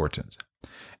extremely important.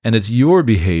 And it's your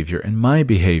behavior and my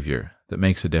behavior that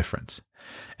makes a difference.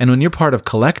 And when you're part of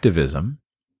collectivism,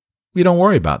 you don't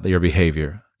worry about your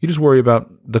behavior. You just worry about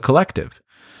the collective.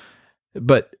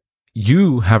 But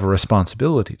you have a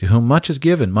responsibility. To whom much is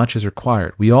given, much is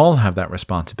required. We all have that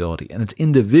responsibility, and it's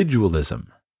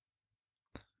individualism.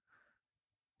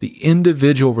 The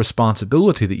individual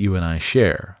responsibility that you and I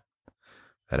share,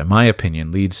 that in my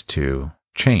opinion leads to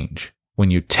change.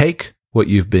 When you take what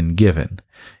you've been given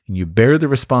and you bear the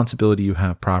responsibility you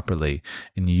have properly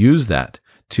and you use that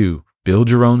to build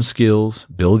your own skills,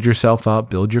 build yourself up,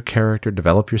 build your character,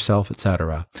 develop yourself,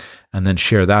 etc., and then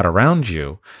share that around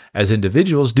you. As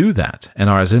individuals do that, and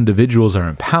as individuals are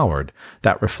empowered,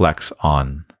 that reflects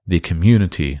on the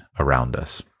community around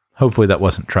us. Hopefully that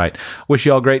wasn't trite. Wish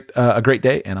you all a great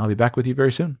day, and I'll be back with you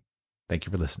very soon. Thank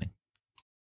you for listening.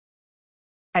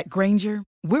 At Grainger,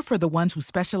 we're for the ones who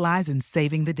specialize in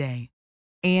saving the day,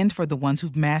 and for the ones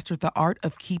who've mastered the art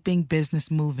of keeping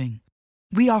business moving.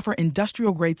 We offer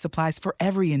industrial-grade supplies for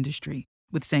every industry,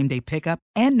 with same-day pickup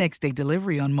and next-day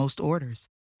delivery on most orders,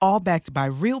 all backed by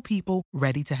real people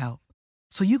ready to help.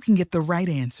 So you can get the right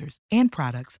answers and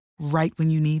products right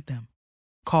when you need them.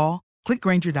 Call, click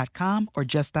Grainger.com, or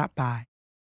just stop by.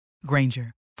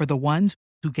 Grainger, for the ones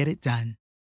who get it done.